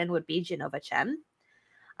conversation would be Genova Chen.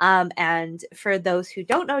 And for those who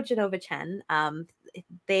don't know Genova Chen,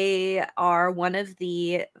 they are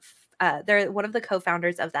they're one of the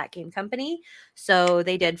co-founders of that game company. So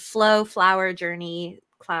they did Flow, Flower, Journey,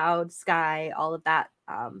 Cloud, Sky, all of that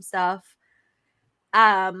stuff.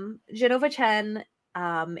 Genova Chen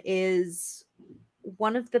is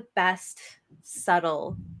one of the best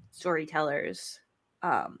subtle storytellers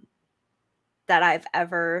that I've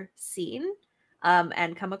ever seen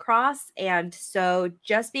and come across. And so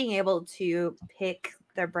just being able to pick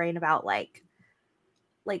their brain about like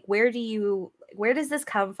where does this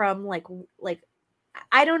come from? Like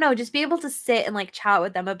I don't know, just be able to sit and like chat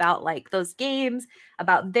with them about like those games,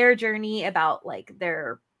 about their journey, about like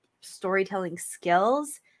their storytelling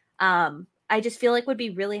skills. I just feel like would be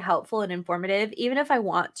really helpful and informative. Even if I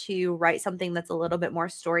want to write something that's a little bit more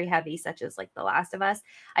story heavy, such as like The Last of Us,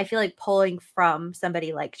 I feel like pulling from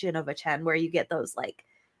somebody like Genova Chen, where you get those like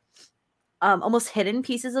almost hidden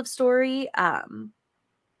pieces of story,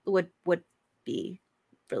 would be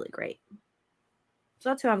really great. So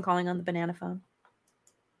that's who I'm calling on the banana phone.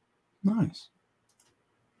 Nice.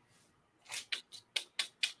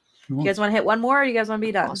 You guys want to hit one more, or you guys want to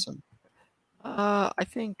be done? Awesome. I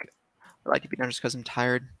think I'd like to be done just because I'm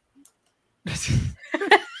tired.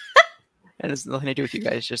 And it's nothing to do with you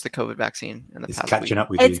guys, just the COVID vaccine and the It's past catching week. up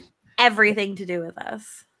with It's you. everything to do with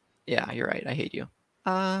us. Yeah, you're right. I hate you.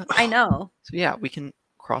 I know. So yeah, we can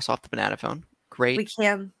cross off the banana phone. Great. We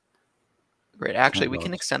can. Great. Actually, Thank we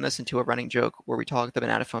can God. extend this into a running joke where we talk the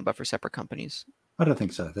banana phone, but for separate companies. I don't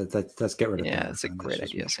think so. Let's get rid of Yeah, banana it's a phone. Let's great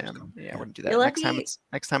just idea, make sure it's Sam. gone. Yeah, Yeah. we're gonna do You're that. lucky.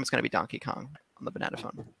 Next time it's gonna be Donkey Kong on the banana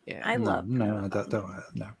phone. Yeah. I love No, banana don't, phone.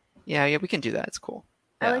 no. Yeah, we can do that. It's cool.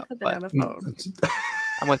 I Yeah, like the but banana phone.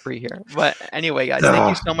 I'm with Bree here. But anyway, guys,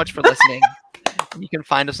 thank you so much for listening. You can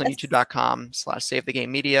find us on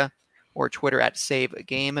youtube.com/SaveTheGameMedia or Twitter at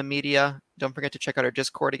SaveGameMedia. Don't forget to check out our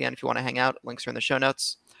Discord again if you want to hang out. Links are in the show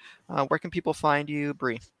notes. Where can people find you,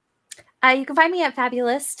 Bree? You can find me at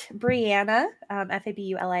Fabulous Brianna,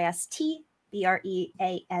 FABULIST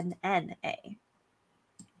BREANNA.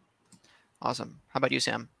 Awesome. How about you,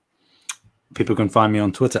 Sam? People can find me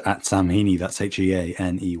on Twitter at Sam Heaney. That's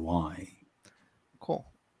HEANEY. Cool.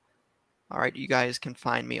 All right, you guys can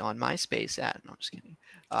find me on MySpace at. No, I'm just kidding.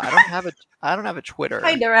 I don't have a Twitter.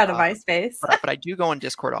 I never had a MySpace. but I do go on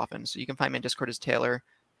Discord often, so you can find me on Discord as Taylor.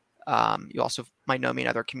 You also might know me in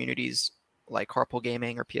other communities like Carpool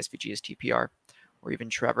Gaming or PSVG as TPR, or even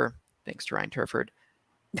Trevor. Thanks to Ryan Turford.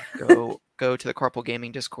 Go to the Carpool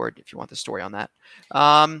Gaming Discord if you want the story on that.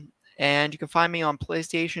 And you can find me on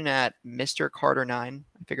PlayStation at Mr. Carter9.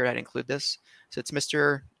 I figured I'd include this. So it's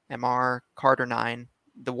Mr. MR Carter9,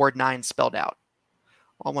 the word 9 spelled out.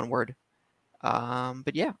 All one word.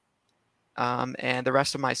 But yeah. And the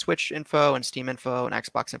rest of my Switch info and Steam info and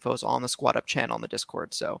Xbox info is all on the Squad Up channel on the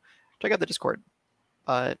Discord. So check out the Discord.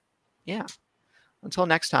 But yeah. Until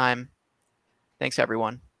next time, thanks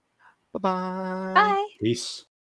everyone. Bye-bye. Bye. Peace.